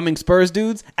up-and-coming Spurs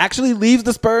dudes, actually leaves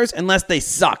the Spurs unless they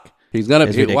suck. He's gonna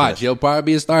It's be ridiculous. watch. He'll probably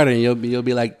be a starter, and you'll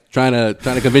be like trying to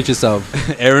convince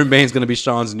yourself. Aaron Baines going to be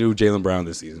Sean's new Jaylen Brown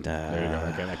this season. There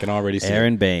you go. I can already see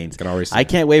Aaron it. Baines. Can already see I it.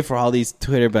 can't wait for all these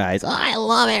Twitter guys. Oh, I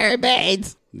love Aaron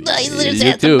Baines. You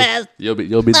too. You'll be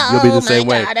the same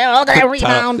way. They're all gonna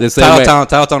rebound. The same way. Tyler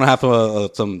Town will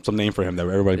have some name for him that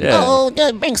everybody. Yeah. Oh,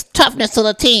 that brings toughness to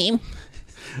the team.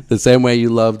 The same way you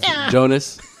loved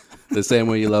Jonas. The same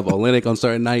way you love Olynyk on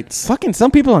certain nights. Fucking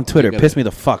some people on Twitter piss me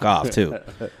the fuck off too.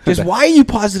 Just why are you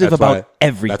positive That's about why-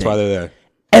 everything? That's why they're there.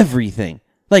 Everything.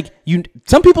 Like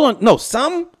some people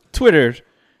some Twitters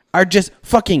are just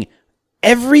fucking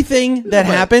everything that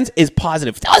happens is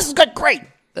positive. Oh, this is good, great.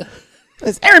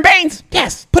 It's Aaron Baines.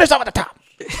 Yes, put us over the top.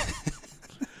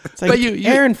 It's like But you-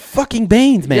 Aaron fucking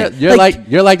Baines, man. Yeah,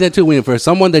 you're like that too. When for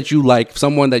someone that you like,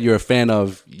 someone that you're a fan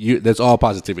of, that's all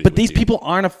positivity. But with these you. people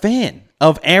aren't a fan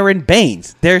of Aaron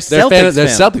Baines. They're they're Celtics they're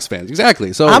fans. Celtics fans,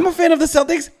 exactly. So I'm a fan of the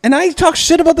Celtics, and I talk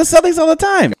shit about the Celtics all the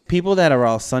time. People that are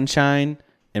all sunshine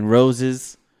and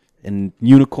roses and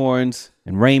unicorns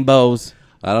and rainbows.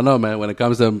 I don't know, man. When it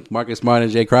comes to Marcus Smart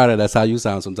and Jay Crowder, that's how you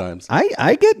sound sometimes.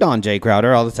 I get on Jay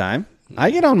Crowder all the time. I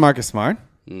get on Marcus Smart.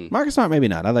 Marcus Smart, maybe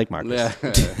not. I like Marcus. Yeah,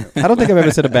 I don't think I've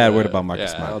ever said a bad word about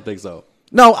Marcus I Smart. don't think so.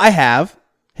 No, I have.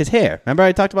 His hair. Remember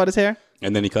I talked about his hair?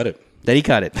 And then he cut it. Then he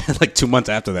cut it. Like 2 months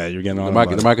after that, you're getting on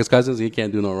DeMarcus Cousins, he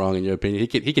can't do no wrong in your opinion.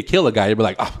 He could kill a guy. You'd be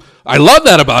like, oh, I love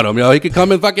that about him. He could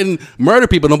come and fucking murder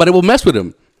people. Nobody will mess with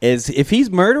him. If he's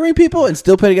murdering people and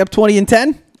still putting up 20 and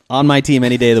 10, on my team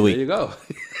any day of the week. There you go.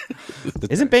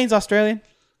 Isn't Baines Australian?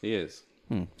 He is.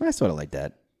 I sort of like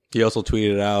that. He also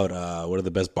tweeted out what are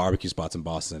the best barbecue spots in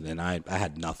Boston, and I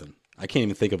had nothing. I can't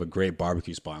even think of a great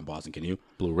barbecue spot in Boston. Can you?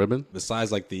 Blue Ribbon?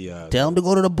 Besides like the Tell him to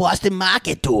go to the Boston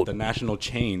Market, dude. the national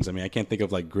chains. I mean, I can't think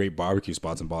of like great barbecue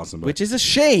spots in Boston. But Which is a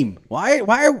shame. Why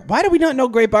do we not know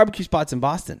great barbecue spots in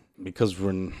Boston? because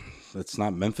it's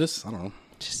not Memphis. I don't know.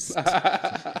 Vince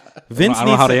I don't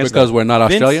know how to answer Because we're not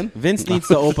Australian? Vince needs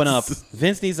to open up.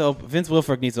 Vince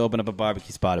Wilfork needs to open up a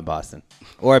barbecue spot in Boston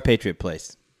or a Patriot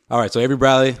Place. All right, so Avery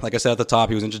Bradley, like I said at the top,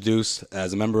 he was introduced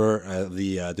as a member of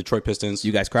the Detroit Pistons.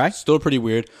 You guys cry? Still pretty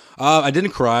weird. I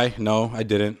didn't cry. No, I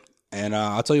didn't. And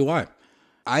I'll tell you why.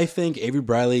 I think Avery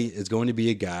Bradley is going to be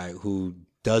a guy who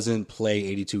doesn't play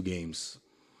 82 games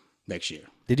next year.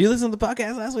 Did you listen to the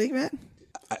podcast last week, man?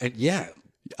 Yeah.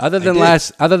 Other than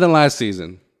last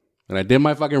season, and I did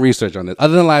my fucking research on this.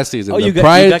 Other than last season, you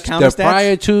got counter stats?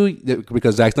 prior to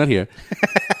because Zach's not here.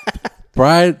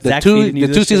 The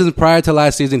two seasons prior to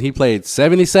last season, he played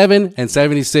 77 and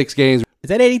 76 games. Is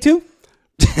that 82?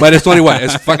 But it's only what?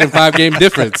 It's fucking 5-game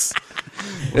difference.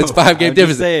 It's 5-game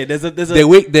difference. Saying, there's a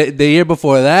The year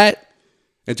before that,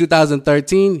 in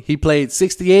 2013, he played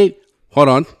 68. Hold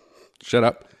on, shut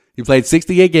up. He played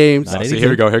 68 games. See, here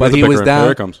we go. Here but goes he the was picker. down.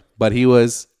 Here it comes. But he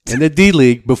was in the D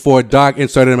League before Doc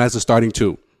inserted him as a starting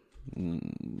 2.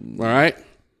 All right.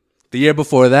 The year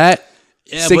before that,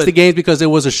 60 games because it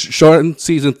was a shortened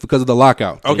season because of the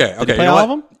lockout. Okay. Did he play all of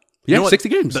them? Yeah, You know 60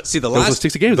 games. See, the Those were last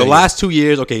 60 games. The that last 2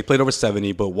 years, okay, he played over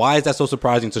 70. But why is that so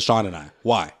surprising to Sean and I?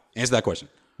 Why? Answer that question.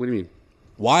 year. What do you mean?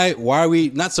 Why are we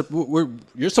not?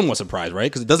 You're somewhat surprised,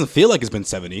 right? Because it doesn't feel like it's been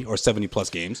 70 or 70 plus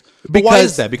games. But why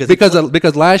is that?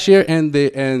 Because last year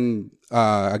and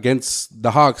against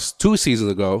the Hawks 2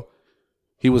 seasons ago,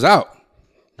 he was out.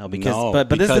 No, but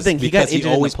this is the thing. He got injured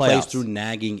he always in the playoffs. plays through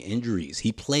nagging injuries.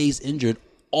 He plays injured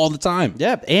all the time.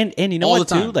 Yeah, and you know All what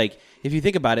the time. too? Like if you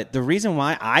think about it, the reason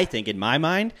why I think in my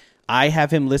mind I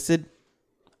have him listed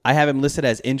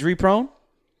as injury prone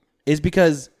is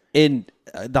because in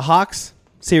the Hawks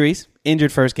series,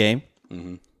 injured first game.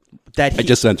 That I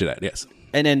just sent you that, yes.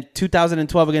 and then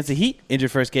 2012 against the Heat,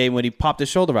 injured first game when he popped his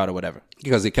shoulder out or whatever.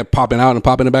 Because he kept popping out and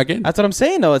popping it back in. That's what I'm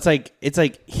saying though. It's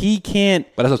like he can't.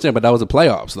 But that's what I'm saying. But that was the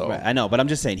playoffs, though. Right, I know, but I'm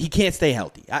just saying he can't stay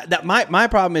healthy. My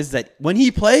problem is that when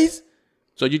he plays.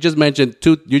 So you just mentioned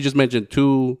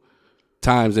two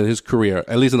times in his career,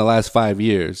 at least in the last 5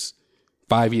 years.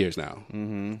 5 years now,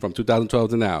 from 2012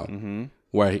 to now,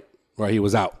 where he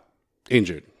was out,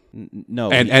 injured.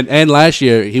 No, and last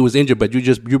year he was injured. But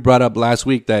you brought up last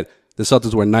week that the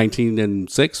Celtics were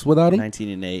 19-6 without him.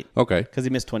 19-8. Okay, because he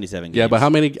missed 27 games. Yeah, but how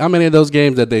many of those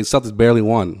games that the Celtics barely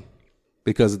won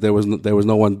because there was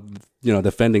no one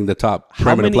defending the top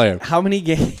perimeter player? How many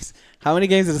games? How many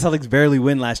games did the Celtics barely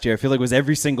win last year? I feel like it was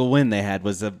every single win they had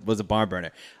was a barn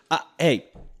burner. Hey,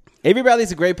 Avery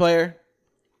Bradley's a great player.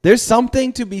 There's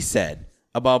something to be said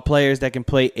about players that can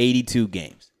play 82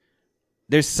 games.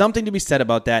 There's something to be said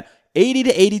about that. 80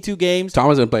 to 82 games.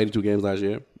 Thomas didn't play 82 games last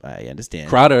year. I understand.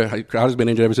 Crowder's been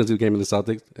injured ever since he came in the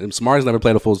Celtics. And Smart's never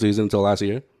played a full season until last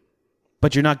year.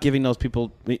 But you're not giving those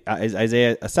people,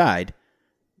 Isaiah aside,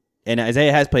 and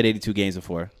Isaiah has played 82 games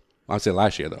before. I'll say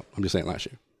last year, though. I'm just saying last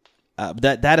year.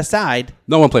 That aside.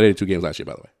 No one played 82 games last year,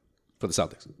 by the way, for the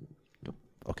Celtics.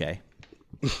 Okay.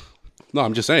 No,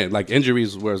 I'm just saying, like,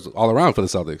 injuries was all around for the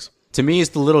Celtics. To me,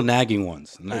 it's the little nagging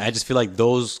ones. And I just feel like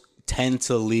those tend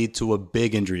to lead to a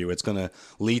big injury where it's going to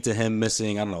lead to him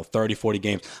missing, 30, 40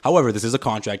 games. However, this is a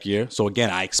contract year. So, again,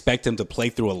 I expect him to play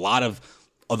through a lot of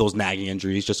those nagging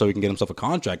injuries just so he can get himself a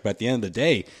contract. But at the end of the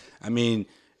day, I mean,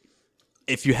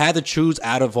 if you had to choose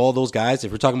out of all those guys,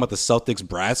 if we're talking about the Celtics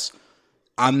brass,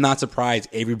 I'm not surprised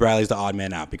Avery Bradley's the odd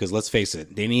man out because let's face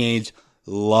it, Danny Ainge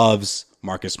loves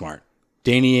Marcus Smart.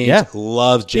 Danny Ainge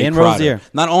loves Jay Crowder. Rozier.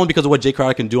 Not only because of what Jay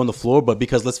Crowder can do on the floor, but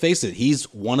because, let's face it, he's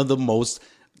one of the most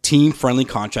team-friendly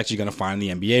contracts you're going to find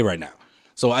in the NBA right now.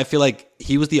 So I feel like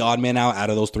he was the odd man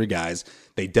out of those three guys.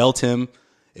 They dealt him.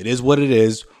 It is what it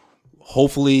is.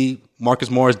 Hopefully, Marcus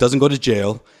Morris doesn't go to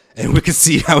jail, and we can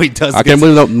see how he does. I can't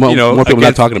believe more people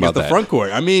not talking about the that. Front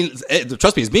court. I mean,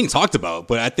 trust me, it's being talked about,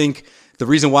 but I think the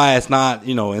reason why it's not,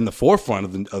 in the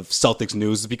forefront of Celtics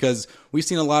news is because we've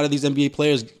seen a lot of these NBA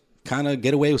players kind of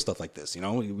get away with stuff like this.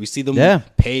 We see them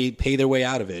pay their way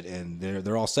out of it, and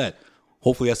they're all set.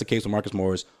 Hopefully that's the case with Marcus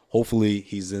Morris. Hopefully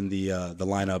he's in the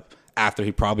lineup after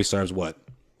he probably serves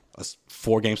a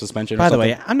 4-game suspension. By or the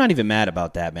something. way, I'm not even mad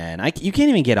about that, man. You can't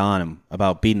even get on him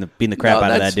about beating the crap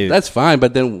out of that dude. That's fine,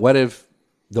 but then what if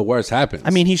the worst happens? I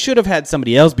mean, he should have had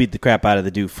somebody else beat the crap out of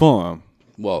the dude for him.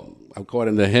 Well,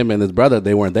 according to him and his brother,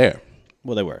 they weren't there.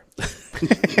 Well, they were.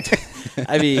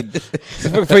 I mean,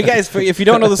 for you guys, if you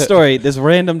don't know the story, this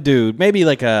random dude, maybe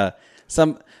like When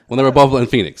they were both in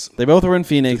Phoenix. They both were in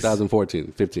Phoenix.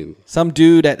 2014, 15. Some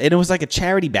dude and it was like a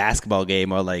charity basketball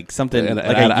game or like something like a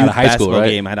at youth a high school, basketball right?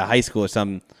 game at a high school or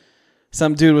something.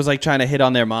 Some dude was like trying to hit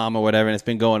on their mom or whatever, and it's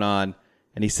been going on.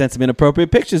 And he sent some inappropriate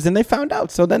pictures, and they found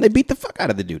out. So then they beat the fuck out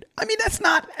of the dude. I mean, that's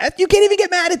not. You can't even get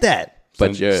mad at that.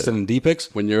 But you're sending D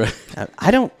pics when you're.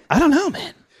 I don't know,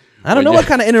 man. I don't know what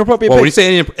kind of inappropriate. Well, when you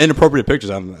say inappropriate pictures,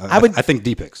 I think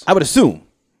D pics. I would assume.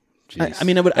 I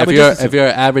mean, if you're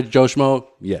an average Joe Schmo,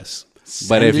 yes.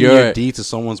 But if you're a D to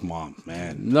someone's mom,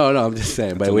 man. No, I'm just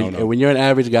saying. That's But when you're an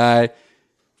average guy,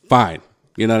 fine.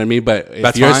 You know what I mean? But if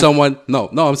That's you're fine? someone, no,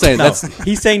 I'm saying that's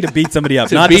he's saying to beat somebody up,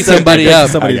 to not beat to send somebody dick pics up,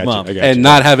 to somebody's I got mom. you. and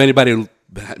not have anybody.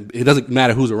 It doesn't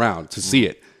matter who's around to see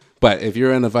it. But if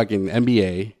you're in the fucking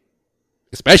NBA,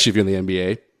 especially if you're in the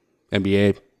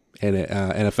NBA and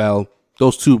NFL,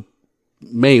 those two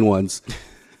main ones,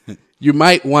 you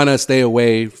might want to stay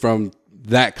away from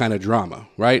that kind of drama,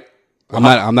 right?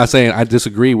 I'm not saying I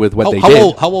disagree with what they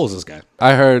did. How old is this guy?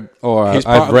 I heard or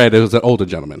I've read it was an older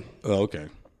gentleman. Oh, okay.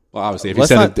 Well, obviously, if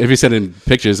Let's you send in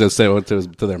pictures and say to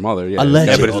their mother, yeah,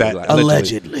 Allegedly. Yeah, but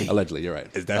allegedly, you're right.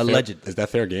 Is that Allegedly. Is that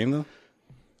fair game though?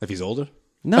 If he's older,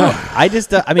 No, I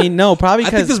just. I mean, no, probably I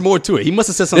think because there's more to it. He must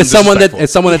have said something. It's someone that- disrespectful.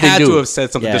 it's someone that He they had knew. to have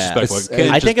said something disrespectful. It's- It can't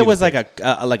I just think be it was the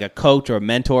like a coach or a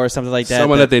mentor or something like that.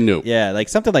 Someone that they knew. Yeah, like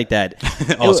something like that.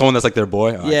 someone that's like their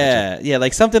boy. Oh, I get Yeah,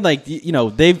 like something like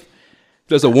they've.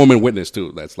 There's a woman witness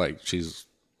too. That's like she's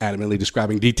adamantly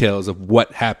describing details of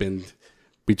what happened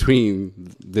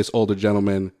between this older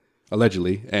gentleman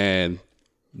allegedly and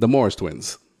the Morris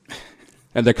twins,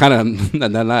 and they're kind of they're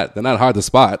not hard to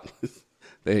spot.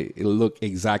 They look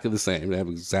exactly the same. They have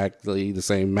exactly the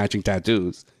same matching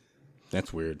tattoos.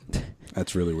 That's weird.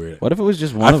 That's really weird. What if it was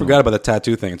just one? I forgot about the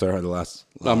tattoo thing until I heard the last.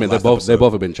 I mean, last they episode.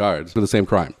 both have been charged for the same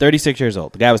crime. 36 years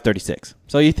old. The guy was 36.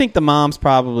 So you think the mom's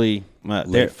probably late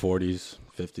they're- 40s,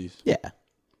 50s. Yeah.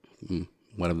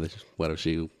 What if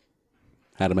she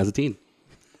had him as a teen?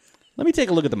 Let me take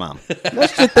a look at the mom.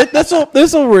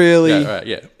 This will really. Yeah, right,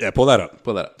 Yeah, pull that up.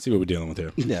 pull that up. See what we're dealing with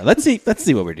here. Yeah, let's see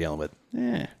what we're dealing with.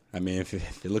 Yeah, I mean, if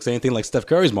it looks anything like Steph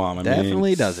Curry's mom, I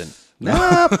definitely mean, doesn't.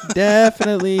 Nope,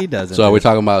 definitely doesn't. So are we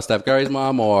talking about Steph Curry's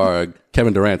mom or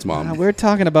Kevin Durant's mom? We're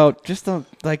talking about just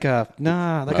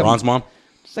LeBron's mom,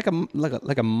 just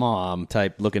like a mom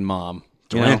type looking mom.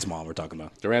 Durant's mom. We're talking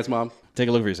about. Durant's mom? Take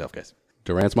a look for yourself, guys.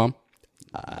 Durant's mom?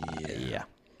 Yeah.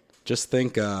 Just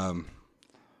think,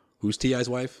 who's T.I.'s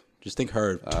wife? Just think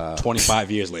her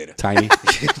 25 years later. Tiny?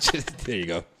 There you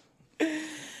go.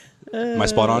 Am I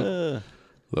spot on? A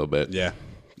little bit. Yeah.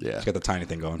 Yeah. She's got the tiny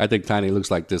thing going. I think Tiny looks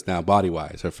like this now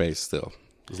body-wise. Her face still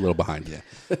is a little behind. Yeah.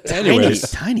 Anyways.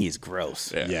 Tiny is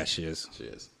gross. Yeah, she is. She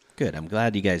is. Good. I'm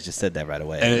glad you guys just said that right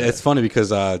away. And it's funny because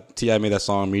T.I. made that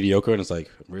song Mediocre, and it's like,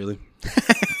 really?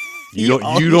 You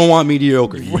don't want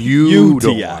mediocre. You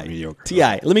don't want mediocre.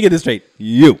 T.I., let me get this straight.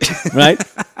 You, right?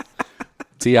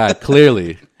 T.I.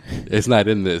 clearly is not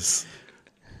in this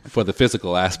for the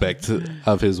physical aspect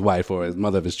of his wife or his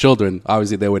mother of his children.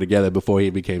 Obviously, they were together before he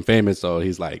became famous, so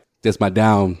he's like, "This my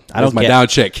down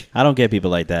chick." I don't get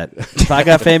people like that. If I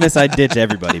got famous, I'd ditch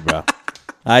everybody, bro.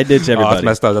 I ditch Oh, everybody.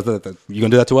 that's messed up. You gonna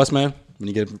do that to us, man? When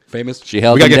you get famous, She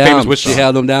held we gotta him get down. famous with She Sean.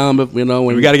 held him down, but when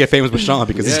We got to get famous with Sean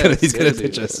because he's gonna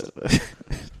ditch us.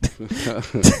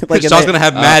 Like, Sean's gonna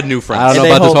have mad new friends. I don't know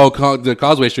And they about this whole the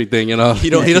Causeway Street thing. You know,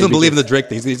 He doesn't believe in the Drake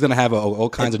thing. He's gonna have all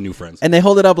kinds of new friends and they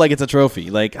hold it up like it's a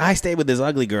trophy. Like, I stayed with this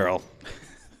ugly girl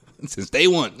since day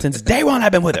one. since day one.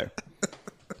 I've been with her.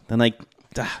 And like,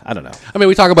 I don't know. I mean,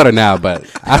 we talk about her now, but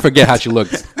I forget how she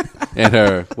looked in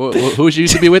her who she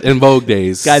used to be with in Vogue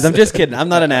days. Guys, I'm just kidding. I'm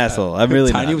not an asshole. I'm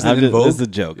really Tiny not. was I'm in just, Vogue? this is a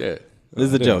joke. Yeah. This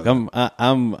is a joke.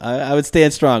 I would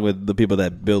stand strong with the people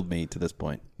that build me to this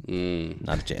point.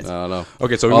 Not a chance. I don't know.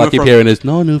 Okay, so we all I went keep from hearing is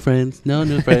no new friends, no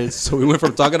new friends. so we went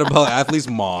from talking about athletes'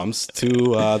 moms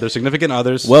to their significant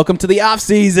others Welcome to the off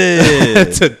season.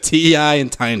 to T.I. and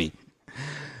Tiny.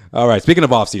 All right, speaking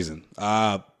of off season,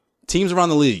 teams around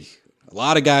the league. A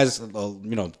lot of guys,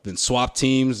 been swapped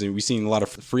teams, and we've seen a lot of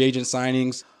free agent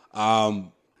signings.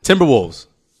 Timberwolves,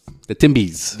 The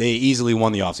Timbies. they easily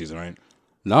won the offseason, right?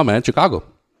 No, man, Chicago.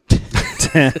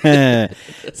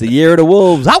 It's the year of the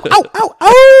wolves. Ow, ow, ow,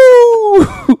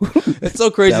 ow. It's so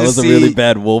crazy That was to a see. really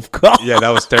bad wolf call. Yeah, that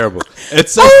was terrible.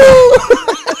 It's so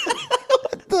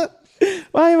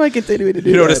Why Why am I continuing to do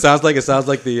You know what that? it sounds like? It sounds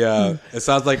like it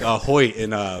sounds like Hoyt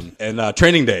in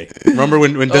Training Day. Remember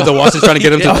when Denzel Washington's trying to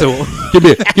get him to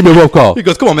Give me a roll call. He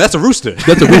goes, "Come on, man, that's a rooster."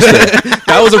 That's a rooster.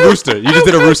 That was a rooster. You just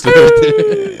did a rooster.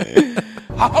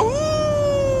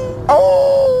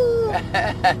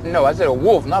 No, I said a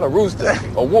wolf, not a rooster.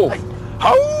 A wolf.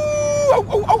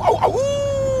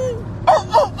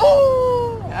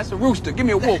 That's a rooster. Give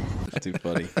me a wolf. That's too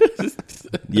funny.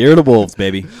 Year of the Wolves,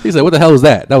 baby. He said, "What the hell is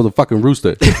that? That was a fucking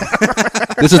rooster.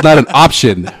 This is not an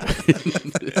option."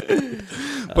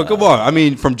 But come on, I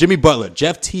mean, from Jimmy Butler,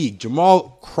 Jeff Teague,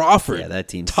 Jamal Crawford, Yeah, that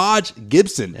team. Taj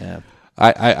Gibson. Yeah.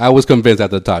 I was convinced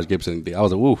after the Taj Gibson deal. I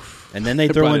was like, "Oof." And then they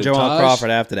throw in Jamal Taj. Crawford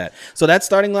after that. So that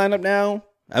starting lineup now.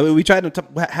 I mean, we tried to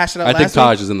hash it out. I think last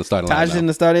Taj week. is in the starting Taj lineup. is in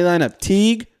the starting lineup.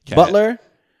 Teague, Butler.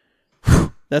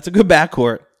 That's a good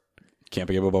backcourt. Can't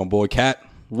forget about my boy Cat.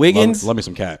 Wiggins, love me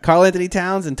some Cat. Carl Anthony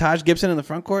Towns, and Taj Gibson in the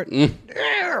front court. Was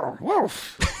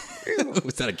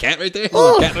that a cat right there?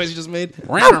 Oh. Cat noise you just made?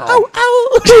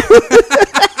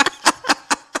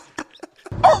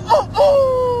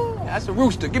 That's a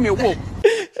rooster. Give me a wolf.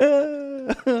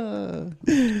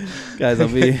 Guys, I'll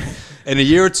be. In a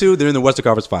year or two, they're in the Western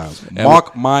Conference Finals.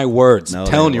 Mark my words. No,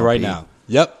 Telling they you won't right be. now.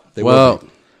 Yep. They Well, will be.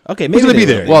 Okay, Who's maybe going to be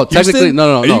they there? will Well, Houston? technically,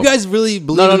 no. Are you guys really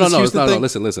believe in this Houston thing?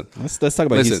 Listen. Let's talk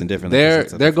about Listen, Houston differently.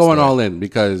 they're going all in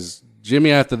because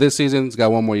Jimmy after this season's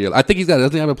got one more year. I think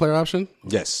doesn't he have a player option?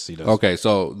 Yes, he does. Okay,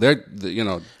 so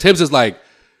Tibbs is like,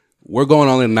 we're going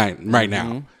all in right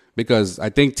now because I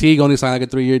think Teague only signed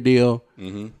like a 3-year deal.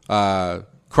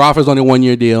 Crawford's only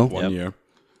 1-year deal. 1 year.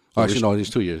 Oh, actually, no, it's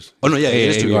 2 years. Oh, no, yeah, it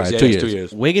is 2 years. Right, Yeah, 2 it's years. 2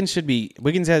 years. Wiggins should be.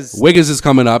 Wiggins is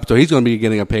coming up, so he's going to be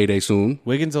getting a payday soon.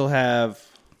 Wiggins will have.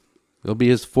 It'll be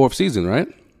his 4th season, right?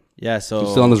 Yeah, so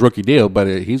He's still on his rookie deal, but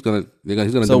he's gonna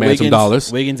demand some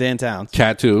dollars. Wiggins and Towns.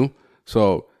 Cat too.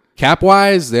 So cap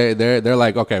wise, they're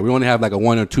like, okay, we only have like a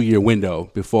 1 or 2 year window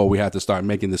before we have to start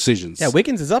making decisions. Yeah,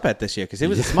 Wiggins is up at this year because it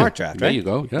was a smart draft, right? There you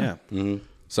go. Yeah.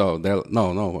 So they're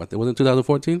no, it wasn't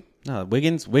 2014. No,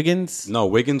 Wiggins. No,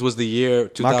 Wiggins was the year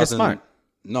 2000. Marcus Smart.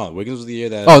 No, Wiggins was the year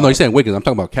that. Oh no, you're saying Wiggins. I'm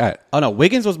talking about Cat. Oh no,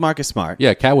 Wiggins was Marcus Smart.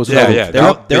 Yeah, Cat was. Yeah. They're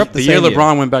up the the year same year.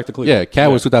 LeBron went back to Cleveland. Yeah, Cat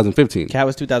was 2015. Cat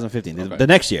was 2015, the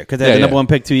next year because they had Yeah, the number yeah. 1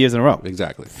 pick 2 years in a row.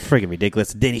 Exactly. Freaking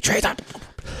ridiculous. Danny Trejo.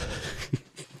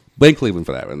 Blame Cleveland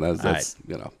for that one. That's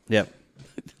Yep.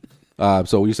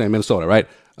 So you're saying Minnesota, right?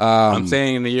 I'm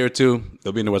saying in a year or two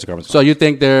they'll be in the Western Conference. So you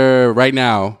think they're right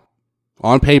now,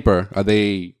 on paper, are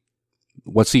they?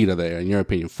 What seed are they in your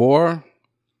opinion? 4?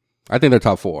 I think they're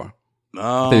top 4.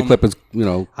 I think the Clippers,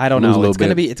 I don't lose a know. little It's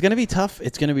gonna bit. be tough.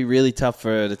 It's gonna be really tough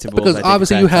for the Timberwolves Because I think,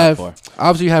 obviously to you crack have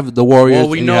top 4. the Warriors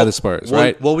and you have the Spurs,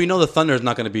 right? Well, we know the Thunder is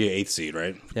not going to be an 8th seed,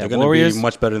 right? They're going to Warriors- be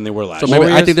much better than they were last So year.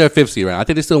 maybe I think they're 5th seed, right? I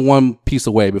think they're still one piece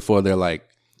away before they're like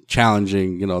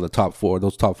challenging, the top 4,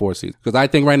 those top 4 seeds. Because I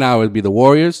think right now it would be the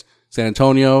Warriors, San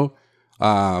Antonio,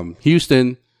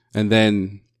 Houston, and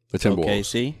then the Timberwolves.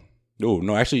 OKC.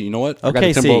 No, actually, you know what? I got the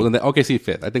OKC. Timberwolves and then OKC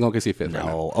 5th. I think OKC 5th. right now.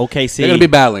 No, OKC. They're going to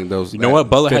be battling those. You know what?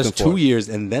 Butler 5th has and 2 4th. years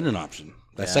and then an option.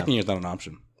 That second year is not an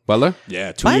option. Butler?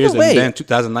 Yeah, 2 By the years way- and then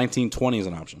 2019-20 is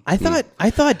an option. I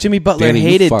thought Jimmy Butler Danny, you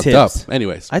hated fucked Tibbs. up.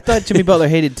 Anyways. I thought Jimmy Butler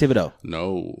hated Thibodeau.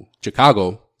 No.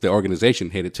 Chicago, the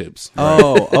organization, hated Tibbs.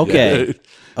 Oh, okay. That's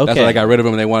Okay. why they got rid of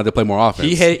him and they wanted to play more offense.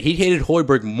 He hated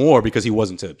Hoiberg more because he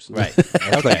wasn't Tibbs. Right.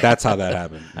 That's how that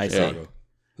happened. I see. Chicago.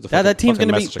 That team's fucking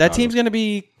gonna be mess of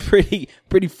Chicago.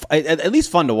 pretty at least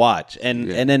fun to watch, and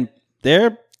then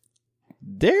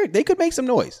they could make some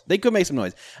noise. They could make some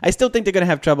noise. I still think they're gonna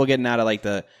have trouble getting out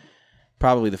of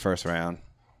probably the first round.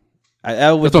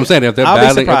 That's what I'm saying. If they're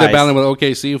battling with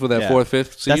OKC for that 4th,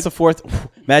 5th seed, that's the 4th.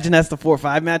 Imagine that's the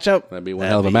 4-5 matchup. that'd be one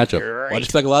hell of a matchup. Well, I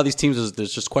just feel like a lot of these teams,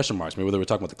 there's just question marks. Maybe whether we're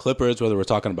talking about the Clippers, whether we're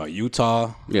talking about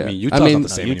Utah. Yeah. I mean, Utah's not the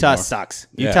same Utah anymore. sucks.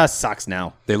 Yeah. Utah sucks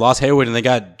now. They lost Hayward and they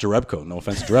got Jerebko. No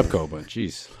offense to Jerebko, but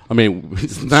jeez. I mean,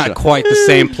 It's not quite the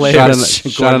same player.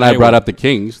 Sean and I brought up the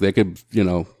Kings. They could,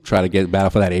 try to get battle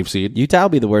for that 8th seed. Utah will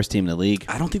be the worst team in the league.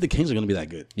 I don't think the Kings are going to be that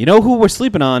good. You know who we're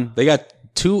sleeping on? They got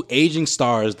 2 aging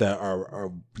stars that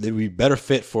are they'd be better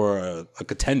fit for a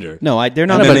contender. No, they're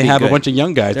not. And then gonna they be have good. a bunch of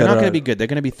young guys. They're that not are, going to be good. They're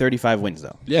going to be 35 wins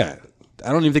though. Yeah,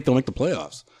 I don't even think they'll make the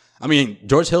playoffs. I mean,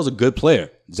 George Hill's a good player.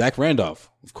 Zach Randolph,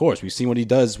 of course, we've seen what he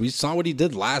does. We saw what he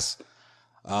did last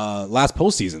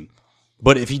postseason.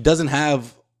 But if he doesn't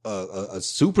have a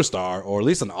superstar or at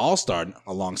least an all-star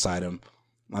alongside him,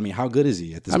 I mean, how good is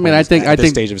he at this? At this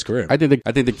stage of his career. I think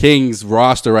the Kings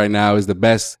roster right now is the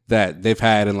best that they've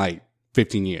had in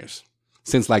 15 years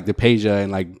since DePaja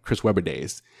and Chris Webber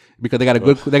days. Because they got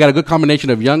a good combination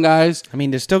of young guys. I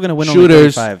mean, they're still going to win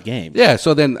shooters, only 35 games. Yeah,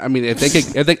 so then I mean, if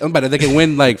they can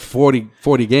win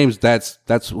 40 games, that's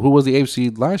who was the 8th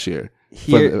seed last year.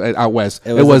 out west.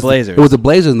 It was the Blazers. It was the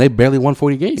Blazers, and they barely won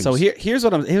 40 games. So here's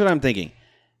what I'm thinking.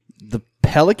 The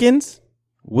Pelicans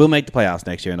will make the playoffs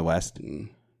next year in the West.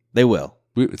 They will.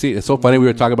 See, it's so funny. We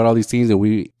were talking about all these teams, and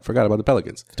we forgot about the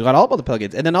Pelicans. Forgot all about the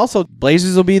Pelicans, and then also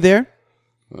Blazers will be there.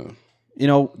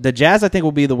 The Jazz I think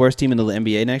will be the worst team in the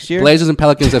NBA next year. Blazers and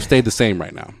Pelicans have stayed the same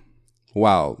right now.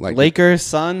 Wow, like Lakers,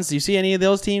 Suns. You see any of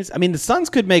those teams? I mean, the Suns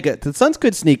could The Suns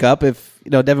could sneak up if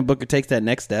Devin Booker takes that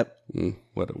next step.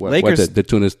 Lakers did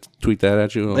Tunis tweet that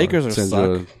at you? Lakers are send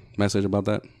you a message about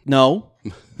that? No,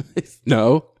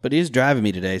 no. But he's driving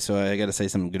me today, so I got to say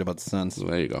something good about the Suns.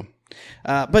 There you go.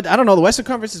 But I don't know. The Western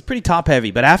Conference is pretty top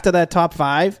heavy. But after that top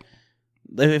five,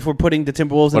 if we're putting the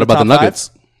Timberwolves in the top the Nuggets?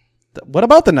 Five, what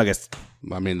about the Nuggets?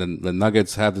 I mean, the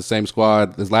Nuggets have the same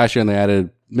squad as last year, and they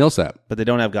added Millsap. But they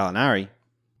don't have Gallinari.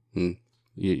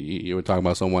 You were talking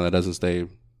about someone that doesn't stay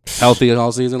healthy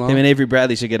all season long? Him and Avery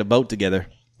Bradley should get a boat together.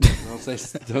 Don't say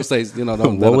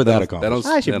what would that accomplish?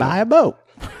 I should buy a boat.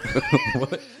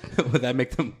 Would that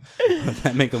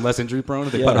make them less injury prone?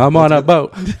 If they I'm on a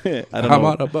boat. I'm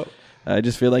on a boat. I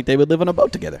just feel like they would live on a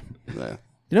boat together. Yeah.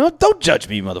 Don't judge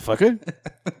me, motherfucker.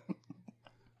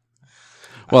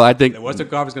 Well, I think the Western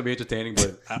Conference is going to be entertaining,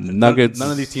 but Nuggets.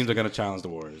 None of these teams are going to challenge the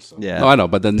Warriors. So. Yeah, no, I know,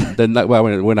 but then we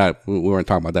weren't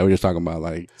talking about that. We're just talking about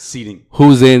like seeding,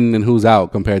 who's in and who's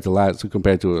out compared to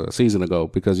a season ago.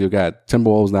 Because you got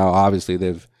Timberwolves now. Obviously,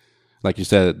 they've, like you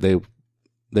said, they've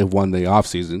won the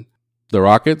offseason. The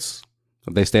Rockets,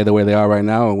 they stay the way they are right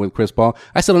now, and with Chris Paul,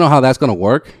 I still don't know how that's going to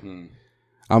work.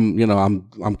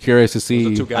 I'm curious to see.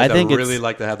 Those are two guys that really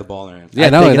like to have the ball in their hands. Yeah, I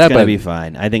think it's going to be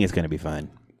fine. I think it's going to be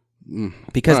fine.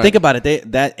 Because think about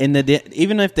it,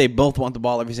 even if they both want the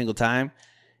ball every single time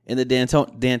in the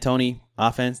D'Antoni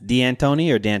offense,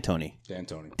 D'Antoni,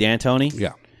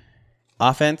 yeah,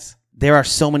 offense, there are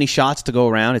so many shots to go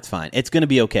around. It's fine. It's going to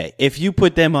be okay. If you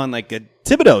put them on like a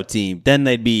Thibodeau team, then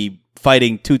they'd be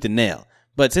fighting tooth and nail.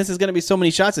 But since there's going to be so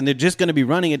many shots and they're just going to be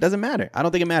running, it doesn't matter. I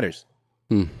don't think it matters.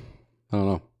 I don't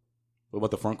know. What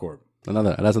about the front court?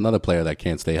 That's another player that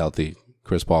can't stay healthy.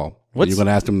 Chris Paul. Are you going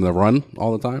to ask him to run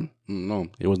all the time? No,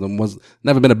 it was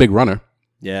never been a big runner.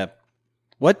 Yeah.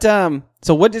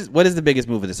 So what is the biggest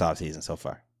move of this offseason so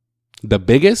far? The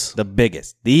biggest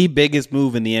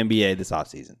move in the NBA this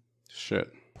offseason. Shit.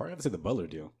 Probably have to say the Butler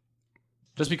deal,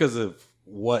 just because of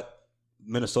what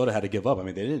Minnesota had to give up. I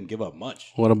mean, they didn't give up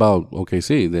much. What about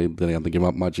OKC? They didn't have to give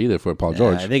up much either for Paul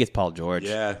George. I think it's Paul George.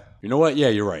 Yeah. You know what? Yeah,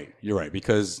 you're right.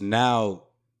 Because now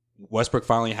Westbrook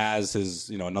finally has his,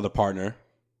 another partner,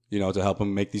 to help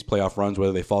him make these playoff runs,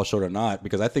 whether they fall short or not.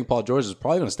 Because I think Paul George is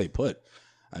probably going to stay put.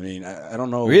 I mean, I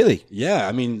don't know. Really? Yeah.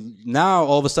 I mean, now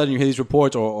all of a sudden you hear these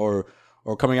reports or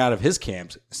coming out of his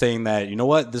camps saying that, you know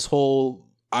what, this whole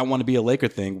I want to be a Laker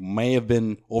thing may have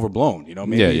been overblown.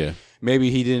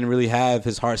 Maybe he didn't really have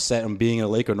his heart set on being a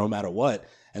Laker no matter what.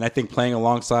 And I think playing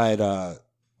alongside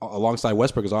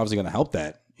Westbrook is obviously going to help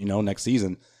that. Next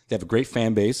season they have a great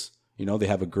fan base. They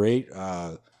have a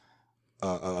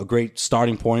great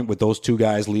starting point with those two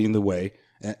guys leading the way,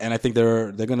 and I think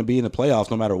they're going to be in the playoffs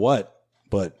no matter what.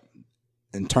 But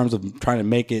in terms of trying to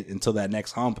make it until that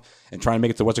next hump and trying to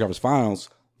make it to the Western Conference Finals,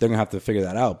 they're going to have to figure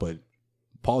that out. But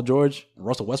Paul George,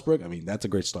 Russell Westbrook, I mean, that's a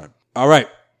great start. All right,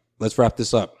 let's wrap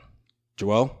this up.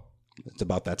 Joel, it's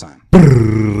about that time.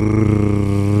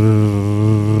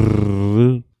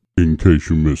 In case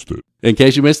you missed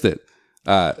it.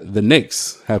 The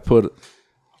Knicks have put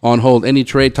on hold any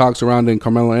trade talks surrounding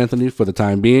Carmelo Anthony for the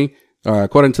time being.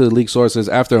 According to the league sources,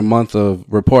 after a month of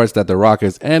reports that the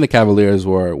Rockets and the Cavaliers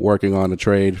were working on a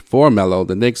trade for Melo,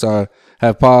 the Knicks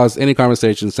have paused any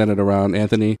conversation centered around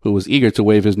Anthony, who was eager to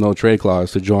waive his no-trade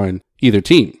clause to join either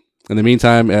team. In the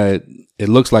meantime, it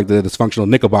looks like the dysfunctional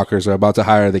Knickerbockers are about to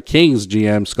hire the Kings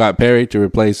GM, Scott Perry, to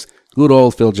replace good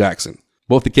old Phil Jackson.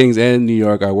 Both the Kings and New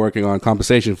York are working on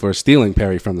compensation for stealing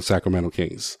Perry from the Sacramento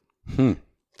Kings.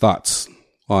 Thoughts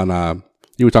on,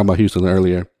 you were talking about Houston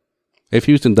earlier. If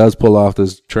Houston does pull off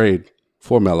this trade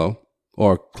for Melo,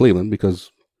 or Cleveland, because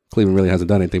Cleveland really hasn't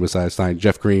done anything besides sign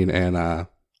Jeff Green and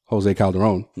Jose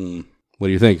Calderon. What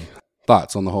do you think?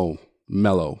 Thoughts on the whole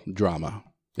Melo drama,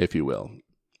 if you will,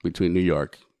 between New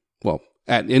York? Well,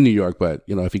 in New York, but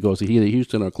if he goes to either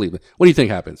Houston or Cleveland, what do you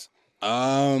think happens?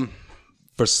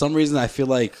 For some reason, I feel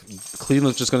like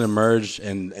Cleveland's just going to emerge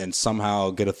and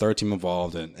somehow get a third team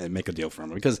involved and make a deal for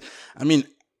him. Because, I mean,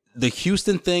 the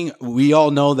Houston thing, we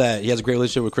all know that he has a great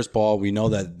relationship with Chris Paul. We know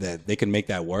that they can make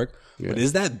that work. Yeah. But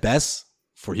is that best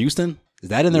for Houston? Is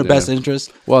that in their best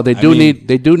interest? Well, they do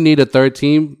need a third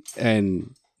team.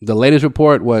 And the latest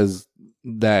report was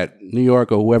that New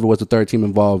York or whoever was the third team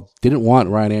involved didn't want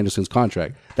Ryan Anderson's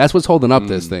contract. That's what's holding up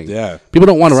this thing. Yeah, people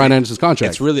don't want Ryan Anderson's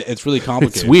contract. It's really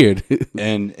complicated. It's weird.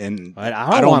 and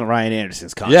I don't want Ryan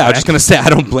Anderson's contract. Yeah, I'm just gonna say I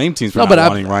don't blame teams for not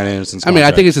wanting Ryan Anderson's contract. I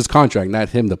mean, I think it's his contract, not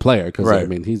him, the player. Because right. I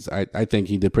mean, I think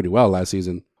he did pretty well last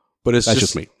season. But that's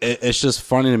just me. It's just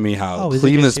funny to me how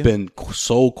Cleveland's been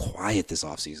so quiet this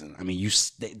offseason. I mean,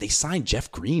 they signed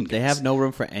Jeff Green. They have no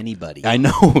room for anybody. I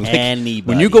know. Anybody.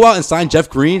 When you go out and sign Jeff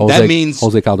Green, that means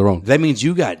Jose Calderon. That means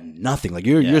you got nothing. Like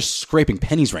you're scraping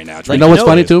pennies right now. You know what's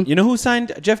funny too? You know who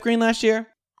signed Jeff Green last year?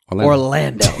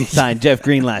 Orlando signed Jeff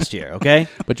Green last year. Okay,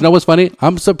 but you know what's funny?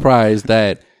 I'm surprised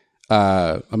that.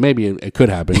 Maybe it could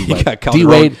happen. You got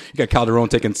Calderon. You got Calderon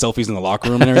taking selfies in the locker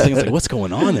room and everything. It's like, what's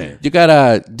going on there? You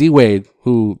got D Wade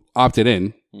who opted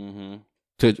in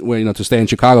to stay in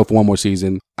Chicago for one more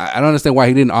season. I don't understand why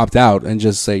he didn't opt out and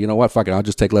just say, you know what, fuck it, I'll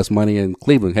just take less money in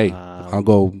Cleveland. Hey, I'll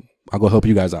go help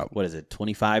you guys out. What is it?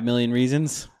 25 million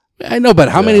reasons. I know, but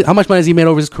how much money has he made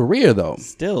over his career though?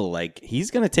 Still, like he's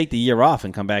gonna take the year off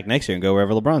and come back next year and go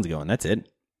wherever LeBron's going. That's it.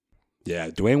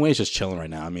 Yeah, Dwayne Wade's just chilling right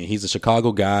now. I mean, he's a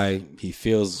Chicago guy. He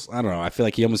feels, I don't know, I feel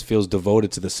like he almost feels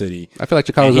devoted to the city. I feel like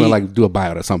Chicago's going to do a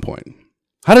buyout at some point.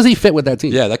 How does he fit with that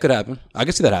team? Yeah, that could happen. I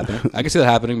can see that happening. I can see that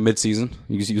happening mid-season.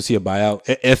 You see a buyout.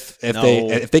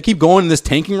 If they keep going this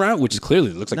tanking route, which is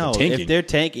clearly looks like they're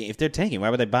tanking. If they're tanking,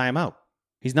 why would they buy him out?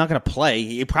 He's not going to play.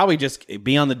 He'd probably just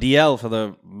be on the DL for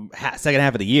the second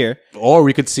half of the year. Or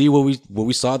we could see what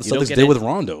we saw the Celtics did with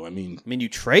Rondo. I mean, you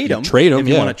trade him. If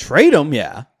you want to trade him,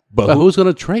 yeah. But who's going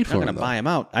to trade for him? Not going to buy him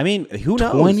out. I mean, who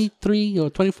knows? $23 or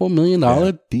 $24 million.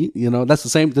 That's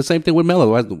the same thing with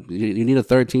Melo. You need a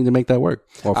third team to make that work,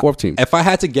 or a fourth team. If I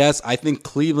had to guess, I think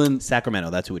Cleveland, Sacramento.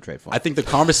 That's who we trade for. I think the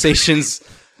conversations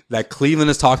that Cleveland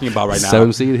is talking about right now,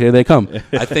 7 seed, here they come.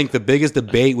 I think the biggest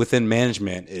debate within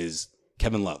management is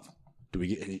Kevin Love.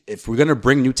 If we're going to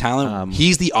bring new talent,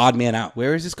 he's the odd man out.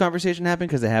 Where is this conversation happening?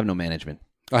 Because they have no management.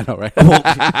 I know, right?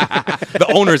 The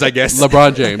owners, I guess.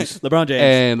 LeBron James.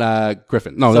 And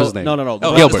Griffin. No, that's his name. No.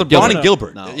 Gilbert. It's LeBron and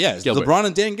Gilbert. No. Yeah, it's Gilbert. LeBron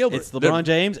and Dan Gilbert. It's LeBron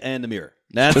James and the Mirror.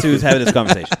 That's who's having this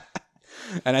conversation.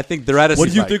 And I think they're at a... What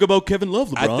do you think about Kevin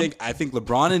Love, LeBron? I think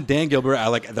LeBron and Dan Gilbert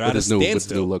are they're at a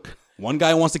standstill. Look. One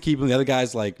guy wants to keep him, the other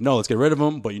guy's like, no, let's get rid of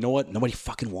him. But you know what? Nobody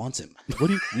fucking wants him.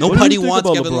 Nobody wants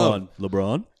Kevin Love.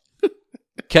 LeBron?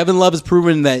 Kevin Love has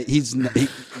proven that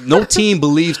no team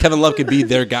believes Kevin Love could be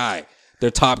their guy. Their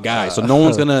top guy. So no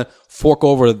one's going to fork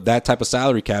over that type of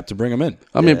salary cap to bring him in.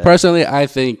 I mean, personally, I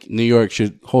think New York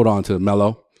should hold on to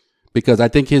Melo because I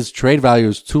think his trade value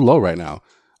is too low right now.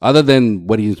 Other than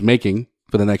what he's making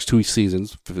for the next 2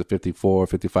 seasons, 54,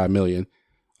 55 million.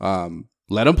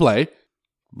 Let him play.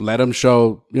 Let him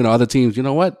show, other teams, you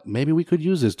know what? Maybe we could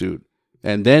use this dude.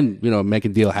 And then, make a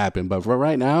deal happen. But for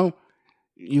right now,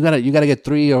 you gotta get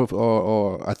 3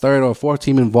 or a third or a fourth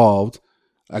team involved.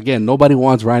 Again, nobody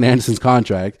wants Ryan Anderson's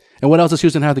contract. And what else does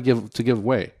Houston have to give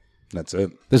away? That's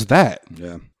it. There's that.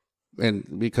 Yeah.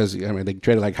 And because they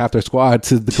traded like half their squad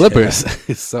to the Clippers,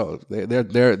 so they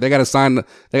gotta sign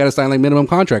like minimum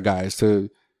contract guys to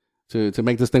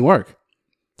make this thing work.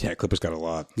 Yeah, Clippers got a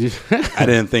lot. I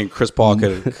didn't think Chris Paul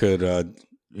could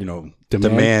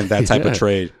demand that type of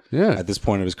trade at this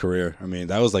point of his career. I mean,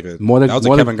 that was like more than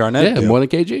Kevin Garnett. Yeah, more than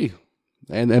KG.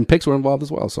 And picks were involved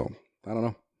as well, so I don't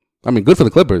know. I mean, good for the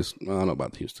Clippers. I don't know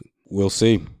about Houston. We'll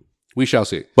see. We shall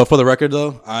see. But for the record,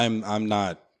 though, I'm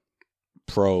not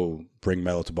pro bring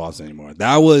Melo to Boston anymore.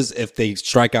 That was if they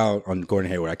strike out on Gordon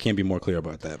Hayward. I can't be more clear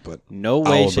about that. But no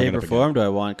way, shape, or form do I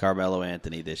want Carmelo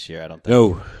Anthony this year. I don't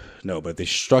think. No. But if they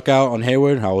struck out on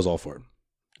Hayward, I was all for it.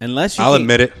 I'll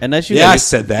admit it. I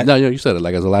said that. No, you said it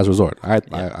like as a last resort. I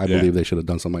believe they should have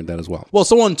done something like that as well. Well,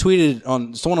 someone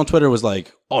on Twitter was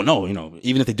like, "Oh no,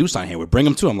 even if they do sign Hayward, bring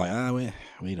him too." I'm like,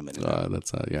 wait a minute.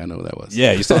 That's I know who that was.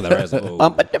 Yeah, you saw that, right? Like,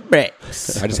 Bump at the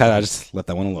bricks. I just let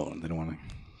that one alone. They don't want to.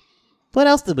 What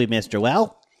else did we miss,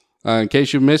 Joel? In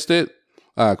case you missed it,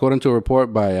 according to a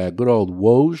report by good old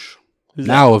Woj,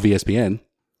 now of ESPN.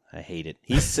 I hate it.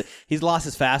 He's lost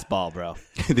his fastball, bro.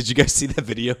 Did you guys see that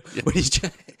video? When he's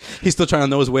still trying to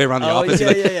know his way around the office.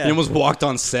 Yeah. He almost walked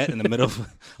on set in the middle of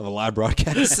a live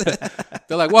broadcast.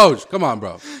 They're like, Woj, come on,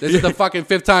 bro. This is the fucking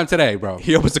 5th time today, bro.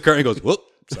 He opens the curtain and goes, whoop,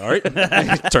 sorry.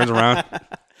 Turns around.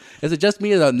 Is it just me?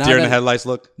 Deer in the headlights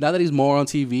look. Now that he's more on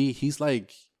TV, he's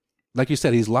like you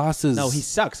said, he's lost his... No, he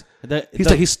sucks.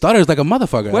 He stutters like a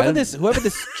motherfucker. Whoever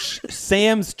this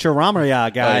Sam's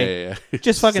Charameria guy,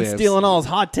 just fucking stealing all his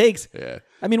hot takes. Yeah.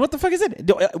 I mean, what the fuck is it?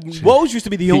 Woj used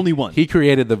to be the only one. He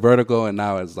created the vertical, and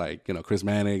now it's like Chris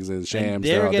Mannings and Shams.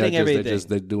 They're getting everything.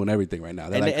 They're doing everything right now.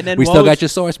 They're And then we still got your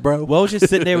source, bro. Woj just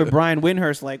sitting there with Brian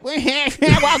Windhurst, like, well,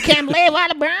 can't believe all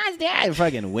the Browns there.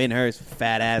 Fucking Windhurst,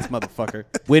 fat ass motherfucker.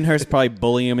 Windhurst probably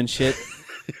bullying him and shit.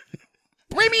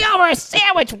 Bring me over a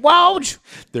sandwich, Woj.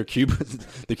 The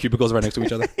cubicles right next to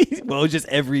each other. Woj just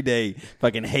every day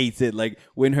fucking hates it. Like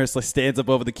Windhurst like, stands up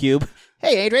over the cube.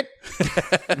 Hey, Adrian.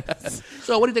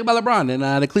 So, what do you think about LeBron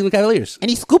and the Cleveland Cavaliers?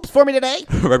 Any scoops for me today?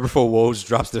 Right before Woj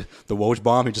drops the Woj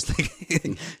bomb, he just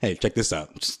like, hey, check this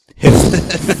out. Just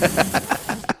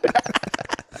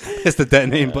hits the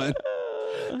detonate button.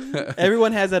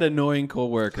 Everyone has that annoying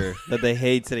coworker that they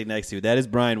hate sitting next to. That is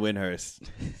Brian Windhurst.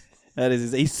 That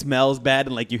is, he smells bad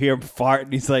and like you hear him fart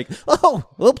and he's like, oh,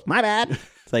 oops, my bad.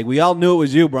 It's like, we all knew it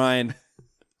was you, Brian. You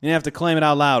didn't have to claim it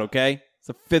out loud, okay? It's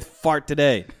the 5th fart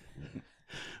today.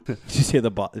 Did you hear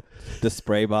the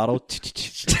spray bottle?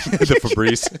 The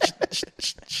Febreze.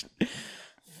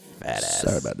 Fat ass.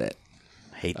 Sorry about that.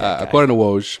 Hate that guy. According to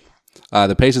Woj,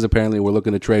 the Pacers apparently were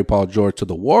looking to trade Paul George to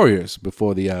the Warriors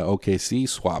before the OKC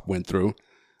swap went through.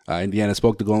 Indiana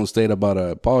spoke to Golden State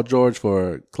about Paul George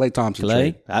for Klay Thompson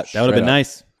trade. That would have been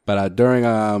nice. But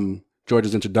during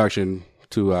George's introduction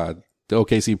to the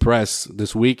OKC press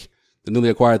this week, the newly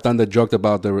acquired Thunder joked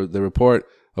about the report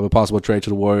of a possible trade to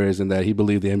the Warriors and that he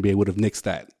believed the NBA would have nixed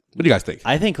that. What do you guys think?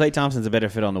 I think Klay Thompson's a better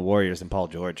fit on the Warriors than Paul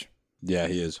George. Yeah,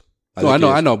 he is. I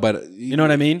know, but you know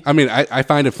what I mean? I mean, I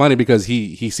find it funny because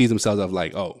he sees himself as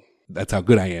like, oh, that's how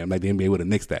good I am. Like the NBA would have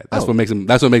nixed that. That's what makes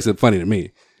it funny to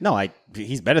me. No,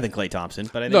 he's better than Klay Thompson,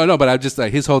 but I think no, but I just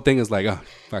like his whole thing is like, oh,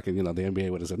 fucking, the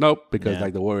NBA would have said nope because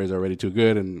like the Warriors are already too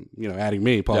good, and adding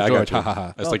me, Paul George, ha ha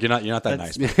ha. It's like you're not that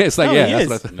nice. It's like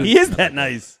he is that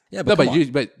nice. Yeah, but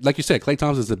like you said, Klay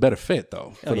Thompson's a better fit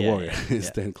though for the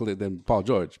Warriors than Paul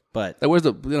George. But where's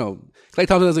Klay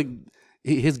Thompson doesn't.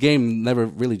 His game never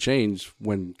really changed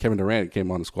when Kevin Durant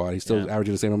came on the squad. He's still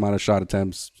averaging the same amount of shot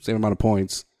attempts, same amount of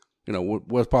points.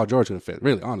 Where's Paul George going to fit?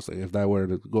 Really, honestly, if that were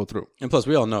to go through. And plus,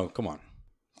 we all know, come on,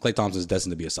 Klay Thompson is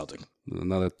destined to be a Celtic.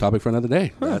 Another topic for another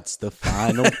day. That's the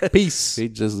final piece. He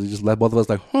just left both of us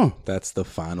like, huh. That's the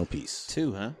final piece.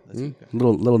 2, huh? That's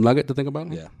little nugget to think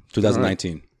about. Yeah,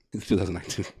 2019. Right.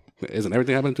 2019. Isn't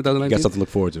everything happening in 2019? You got something to look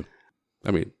forward to.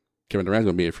 I mean, Kevin Durant's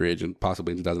going to be a free agent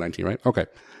possibly in 2019, right? Okay.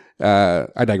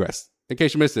 I digress. In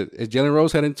case you missed it, is Jalen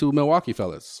Rose heading to Milwaukee,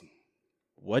 fellas?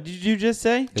 What did you just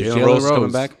say? Jalen Rose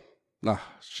coming back? Nah,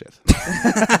 shit.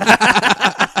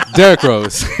 Derrick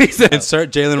Rose. He said,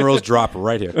 insert Jalen Rose drop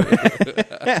right here.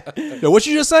 Yo, what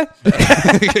you just say?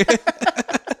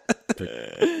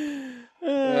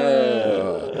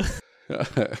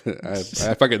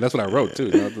 I fucking that's what I wrote too.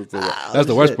 That's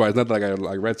the worst part. It's not like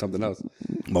I read something else.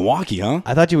 Milwaukee, huh?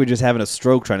 I thought you were just having a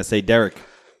stroke trying to say Derek.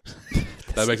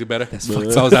 That makes it better. So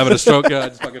I was having a stroke. I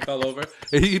just fucking fell over.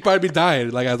 He'd probably be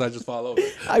dying like as I just fall over.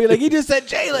 I'd be like, he just said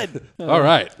Jalen. All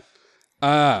right.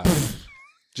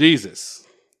 Jesus.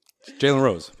 Jalen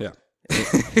Rose. Yeah.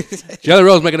 Jalen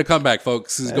Rose making a comeback,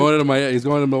 folks. He's going to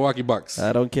the Milwaukee Bucks.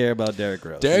 I don't care about Derrick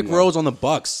Rose. Derrick Rose on the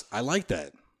Bucks. I like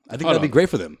that. I think that'd be great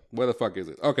for them. Where the fuck is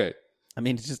it? Okay. I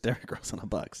mean, it's just Derrick Rose on the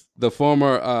Bucks. The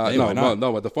former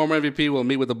but the former MVP will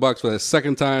meet with the Bucks for the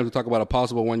second time to talk about a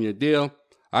possible 1-year deal.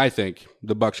 I think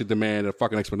the Bucks should demand a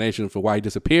fucking explanation for why he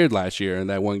disappeared last year in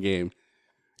that one game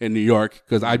in New York.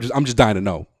 Because I'm just dying to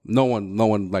know. No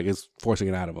one like is forcing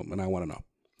it out of him, and I want to know.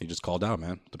 He just called out,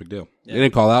 man. It's a big deal. Yeah. He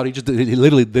didn't call out. He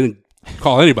literally didn't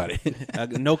call anybody.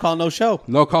 No call, no show.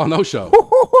 No call, no show.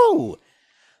 Woo-hoo-hoo.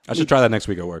 I should try that next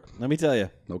week at work. Let me tell you.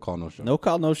 No call, no show. No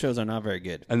call, no shows are not very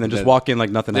good. And then just walk in like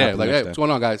nothing happened. Like, hey, what's going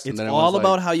on, guys? It's and then all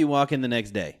about how you walk in the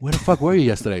next day. Where the fuck were you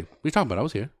yesterday? What are you talking about? I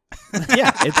was here.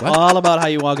 Yeah, it's all about how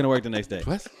you walk into work the next day.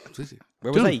 What?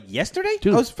 Where was I? Yesterday?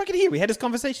 Dude. I was fucking here. We had this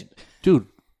conversation. Dude,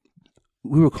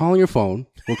 we were calling your phone.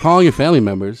 We're calling your family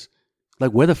members.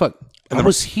 Like, where the fuck? I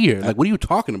was here. Like, what are you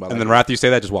talking about? And then right after you say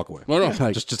that, just walk away. No.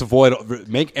 Like, just avoid.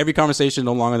 Make every conversation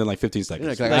no longer than like 15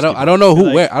 seconds. Like, I don't know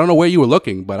where. I don't know where you were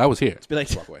looking, but I was here. Just be like,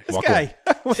 just walk away. This guy,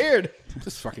 weird.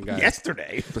 This fucking guy.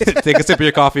 Yesterday. Take a sip of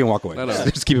your coffee and walk away. No.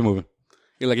 Just keep it moving.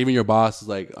 Like even your boss is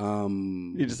like,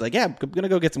 You're just like, yeah, I'm gonna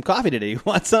go get some coffee today. You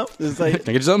want some? It's like, can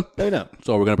I get you some? No.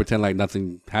 So we're gonna pretend like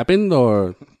nothing happened,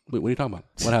 or what are you talking about?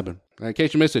 What happened? In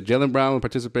case you missed it, Jaylen Brown will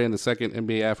participate in the second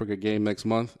NBA Africa game next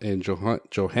month in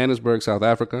Johannesburg, South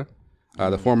Africa.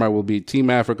 The format will be Team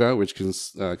Africa, which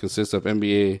consists of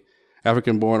NBA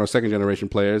African-born or second-generation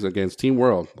players against Team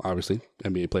World, obviously,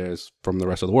 NBA players from the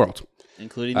rest of the world.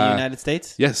 Including the United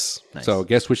States? Yes. Nice. So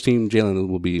guess which team Jalen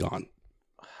will be on?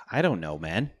 I don't know,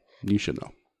 man. You should know.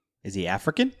 Is he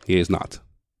African? He is not.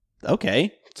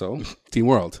 Okay. So, Team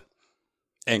World.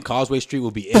 And Causeway Street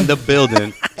will be in the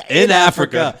building in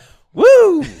Africa.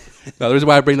 Woo! Now, the reason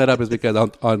why I bring that up is because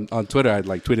on Twitter, I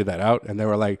like tweeted that out, and they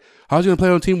were like, how's he going to play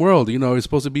on Team World? You know, it's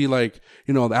supposed to be like,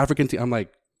 you know, the African team. I'm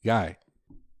like, guy,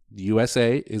 the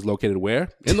USA is located where?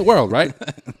 In the world, right?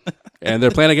 And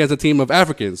they're playing against a team of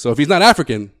Africans. So if he's not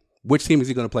African, which team is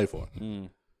he going to play for?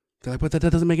 They're like, but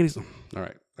that doesn't make any sense. All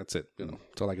right, that's it. You know,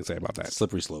 that's all I can say about that.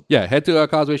 Slippery slope. Yeah, head to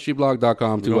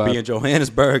causewaystreetblog.com to be in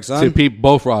Johannesburg, son. To peep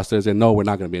both rosters, and no, we're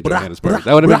not going to be in Johannesburg.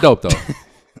 That would have been dope, though.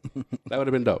 That would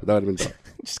have been dope.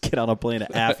 Just get on a plane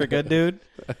to Africa, dude.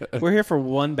 We're here for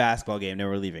one basketball game, then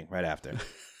we're leaving right after.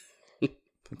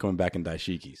 I'm coming back in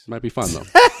dashikis. Might be fun, though.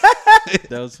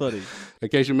 That was funny. In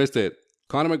case you missed it,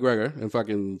 Conor McGregor and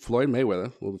fucking Floyd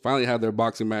Mayweather will finally have their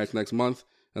boxing match next month,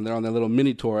 and they're on their little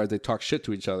mini tour as they talk shit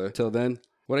to each other. Till then,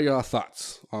 what are your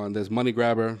thoughts on this money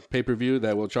grabber pay-per-view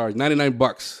that will charge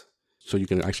 $99 so you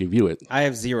can actually view it? I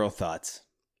have zero thoughts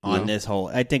on this whole.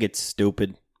 I think it's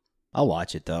stupid. I'll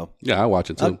watch it, though. Yeah, I'll watch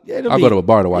it, too. I'll go to a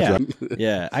bar to watch it.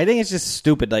 Yeah, I think it's just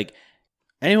stupid. Like,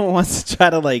 anyone wants to try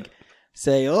to, like,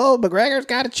 say, oh, McGregor's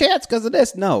got a chance because of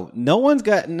this. No one's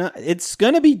got... it's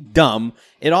going to be dumb.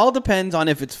 It all depends on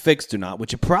if it's fixed or not,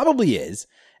 which it probably is.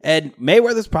 And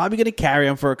Mayweather's probably going to carry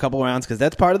him for a couple rounds because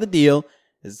that's part of the deal.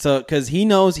 So, because he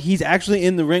knows he's actually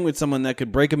in the ring with someone that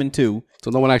could break him in two. So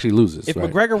no one actually loses, If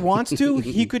right? McGregor wants to,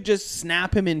 he could just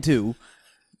snap him in two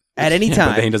at any time.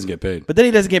 But then he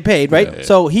doesn't get paid. Right? Yeah.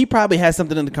 So he probably has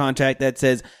something in the contract that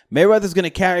says Mayweather's going to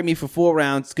carry me for 4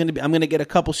 rounds. I'm going to get a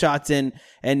couple shots in,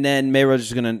 and then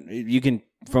Mayweather's going to. You can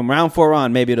from round 4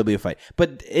 on, maybe it'll be a fight.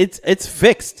 But it's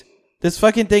fixed. This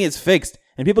fucking thing is fixed,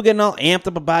 and people getting all amped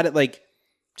up about it. Like,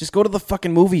 just go to the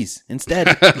fucking movies instead.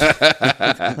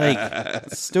 Like,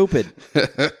 it's stupid.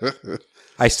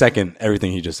 I second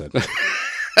everything he just said.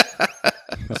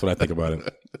 That's what I think about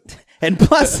it. And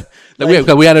plus,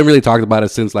 we hadn't really talked about it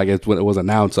since like when it was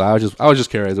announced. So I was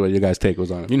just curious what your guys' take was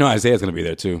on it. You know, Isaiah's going to be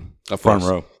there too, front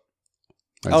row.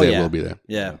 Isaiah will be there.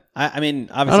 Yeah, I mean,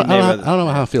 obviously, I don't know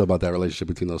how I feel about that relationship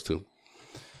between those two.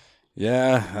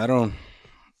 Yeah,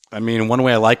 I mean, one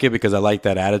way I like it because I like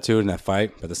that attitude and that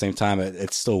fight, but at the same time,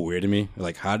 it's still weird to me.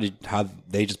 Like how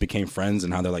they just became friends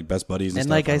and how they're like best buddies and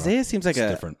stuff. Like Isaiah seems like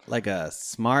different. like a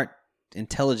smart,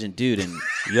 intelligent dude, and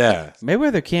yeah,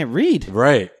 Mayweather can't read.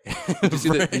 Right. You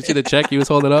see the check he was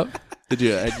holding up? Did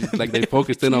you like they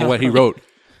focused in on what he wrote?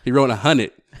 He wrote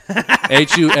 100.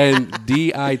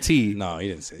 HUNDIT. No, he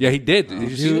didn't say that. Yeah, he did.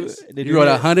 He wrote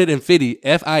 150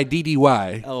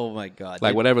 FIDDY. Oh my god!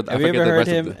 Like whatever. Have you ever heard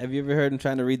him? Have you ever heard him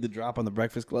trying to read the drop on the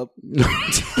Breakfast Club?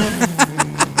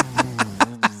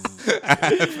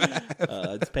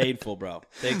 It's painful, bro.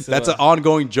 That's an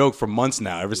ongoing joke for months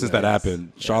now. Ever since that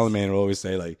happened, Charlamagne will always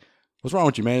say like, "What's wrong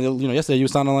with you, man? You know, yesterday you were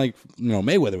sounding like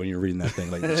Mayweather when you were reading that thing."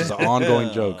 Like it's just an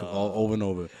ongoing joke all over and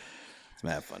over. It's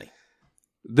mad funny.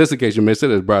 This, in case you missed it,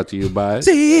 is brought to you by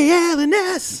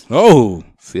CLNS. Oh,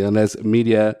 CLNS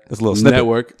Media that's a little snippet.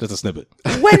 Network. Just a snippet.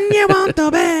 When you want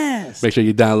the best. Make sure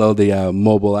you download the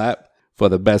mobile app for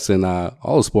the best in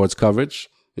all sports coverage.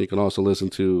 You can also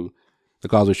listen to the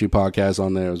Causeway Street podcast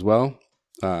on there as well.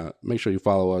 Make sure you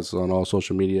follow us on all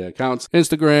social media accounts: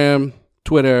 Instagram,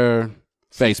 Twitter,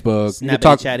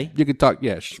 Facebook. Chatty. You can talk,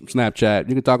 Snapchat.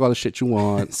 You can talk all the shit you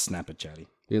want. Snap it, chatty.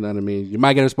 You know what I mean? You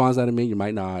might get a response out of me. You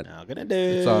might not. Not gonna do.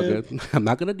 It's all good. I'm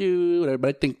not gonna do what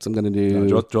everybody thinks I'm gonna do.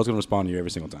 No, Joe's gonna respond to you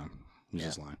every single time. He's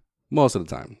just lying. Most of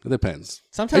the time, it depends.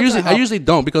 Sometimes I usually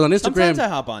don't because on Instagram, sometimes I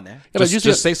hop on there. Yeah,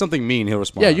 just say something mean, he'll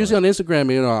respond. Yeah, usually on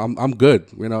Instagram, I'm good.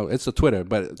 It's a Twitter,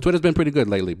 but Twitter's been pretty good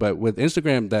lately. But with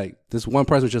Instagram, this one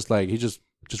person was just like he just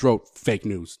wrote fake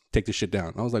news. Take this shit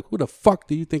down. I was like, who the fuck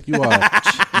do you think you are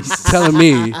telling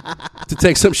me to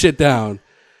take some shit down?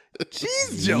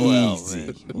 Jeez, Joel.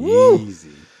 Easy.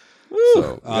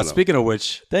 So, speaking of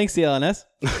which, thanks CLNS.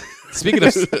 Speaking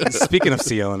of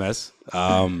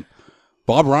CLNS,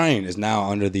 Bob Ryan is now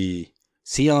under the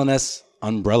CLNS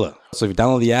umbrella. So if you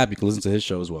download the app, you can listen to his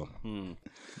show as well.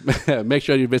 Make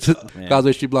sure you visit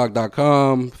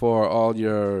causewaystreetblog.com for all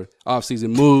your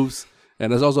off-season moves.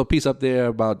 And there's also a piece up there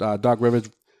about Doc Rivers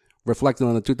reflecting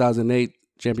on the 2008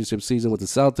 championship season with the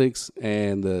Celtics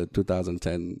and the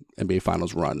 2010 NBA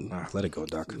Finals run. Let it go,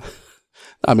 Doc.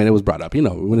 I mean, it was brought up.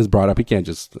 When it's brought up, he can't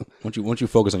just. Won't you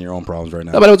focus on your own problems right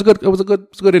now? No, but it was a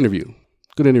good interview.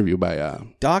 Good interview by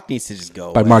Doc needs to just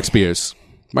go by away. Mark Spears.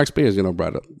 Mark Spears,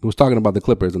 brought up. He was talking about the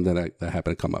Clippers, and then that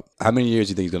happened to come up. How many years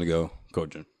do you think he's gonna go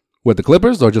coaching with the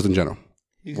Clippers, or just in general?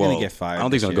 He's gonna get fired. I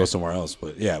don't think he's gonna go somewhere else,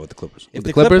 but yeah, with the Clippers. If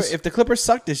the Clippers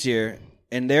suck this year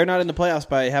and they're not in the playoffs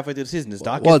by halfway through the season, does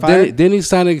Doc get fired? Didn't he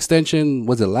sign an extension?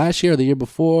 Was it last year or the year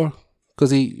before?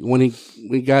 Because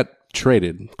we got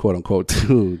traded, quote unquote,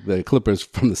 to the Clippers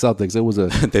from the Celtics. It was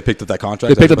they picked up that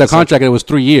contract. They picked up that contract, and it was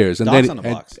 3 years, and Dogs on the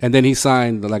then box. and then he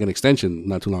signed like an extension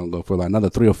not too long ago for like another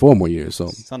 3 or 4 more years. So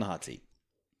It's on the hot seat.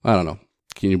 I don't know.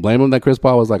 Can you blame him that Chris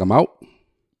Paul was like, I'm out?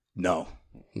 No.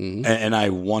 And I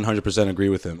 100% agree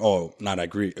with him. Oh, not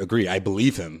agree. I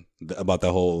believe him about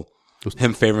that whole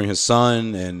him favoring his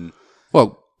son and.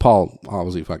 Well, Paul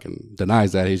obviously fucking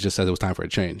denies that. He just said it was time for a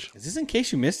change. Is this in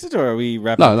case you missed it, or are we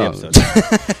wrapping up the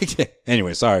episode?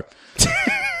 Anyway, sorry.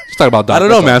 Let's talk about Doc. I don't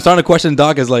know, man. I'm starting to question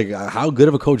Doc as like, how good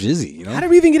of a coach is he? You know? How did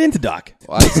we even get into Doc?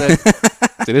 Well, I said,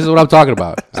 see, this is what I'm talking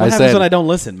about. What happens when I don't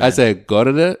listen, man? I said, go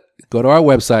to our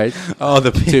website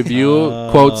to view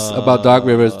quotes about Doc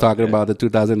Rivers talking about the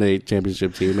 2008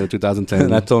 championship team and the 2010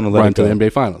 And I told him to let run it to the go.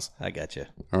 NBA Finals. I got you.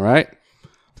 All right?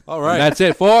 All right. And that's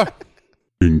it for...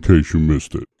 In case you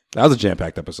missed it. That was a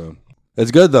jam-packed episode. It's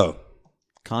good, though.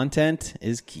 Content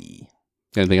is key.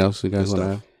 Anything else you guys want to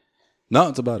have? No,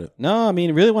 it's about it. No, I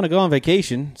mean, really want to go on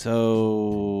vacation,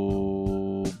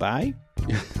 so bye.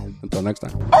 Until next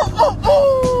time.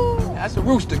 That's a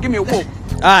rooster. Give me a whoop.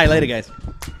 All right, later, guys.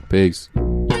 Peace.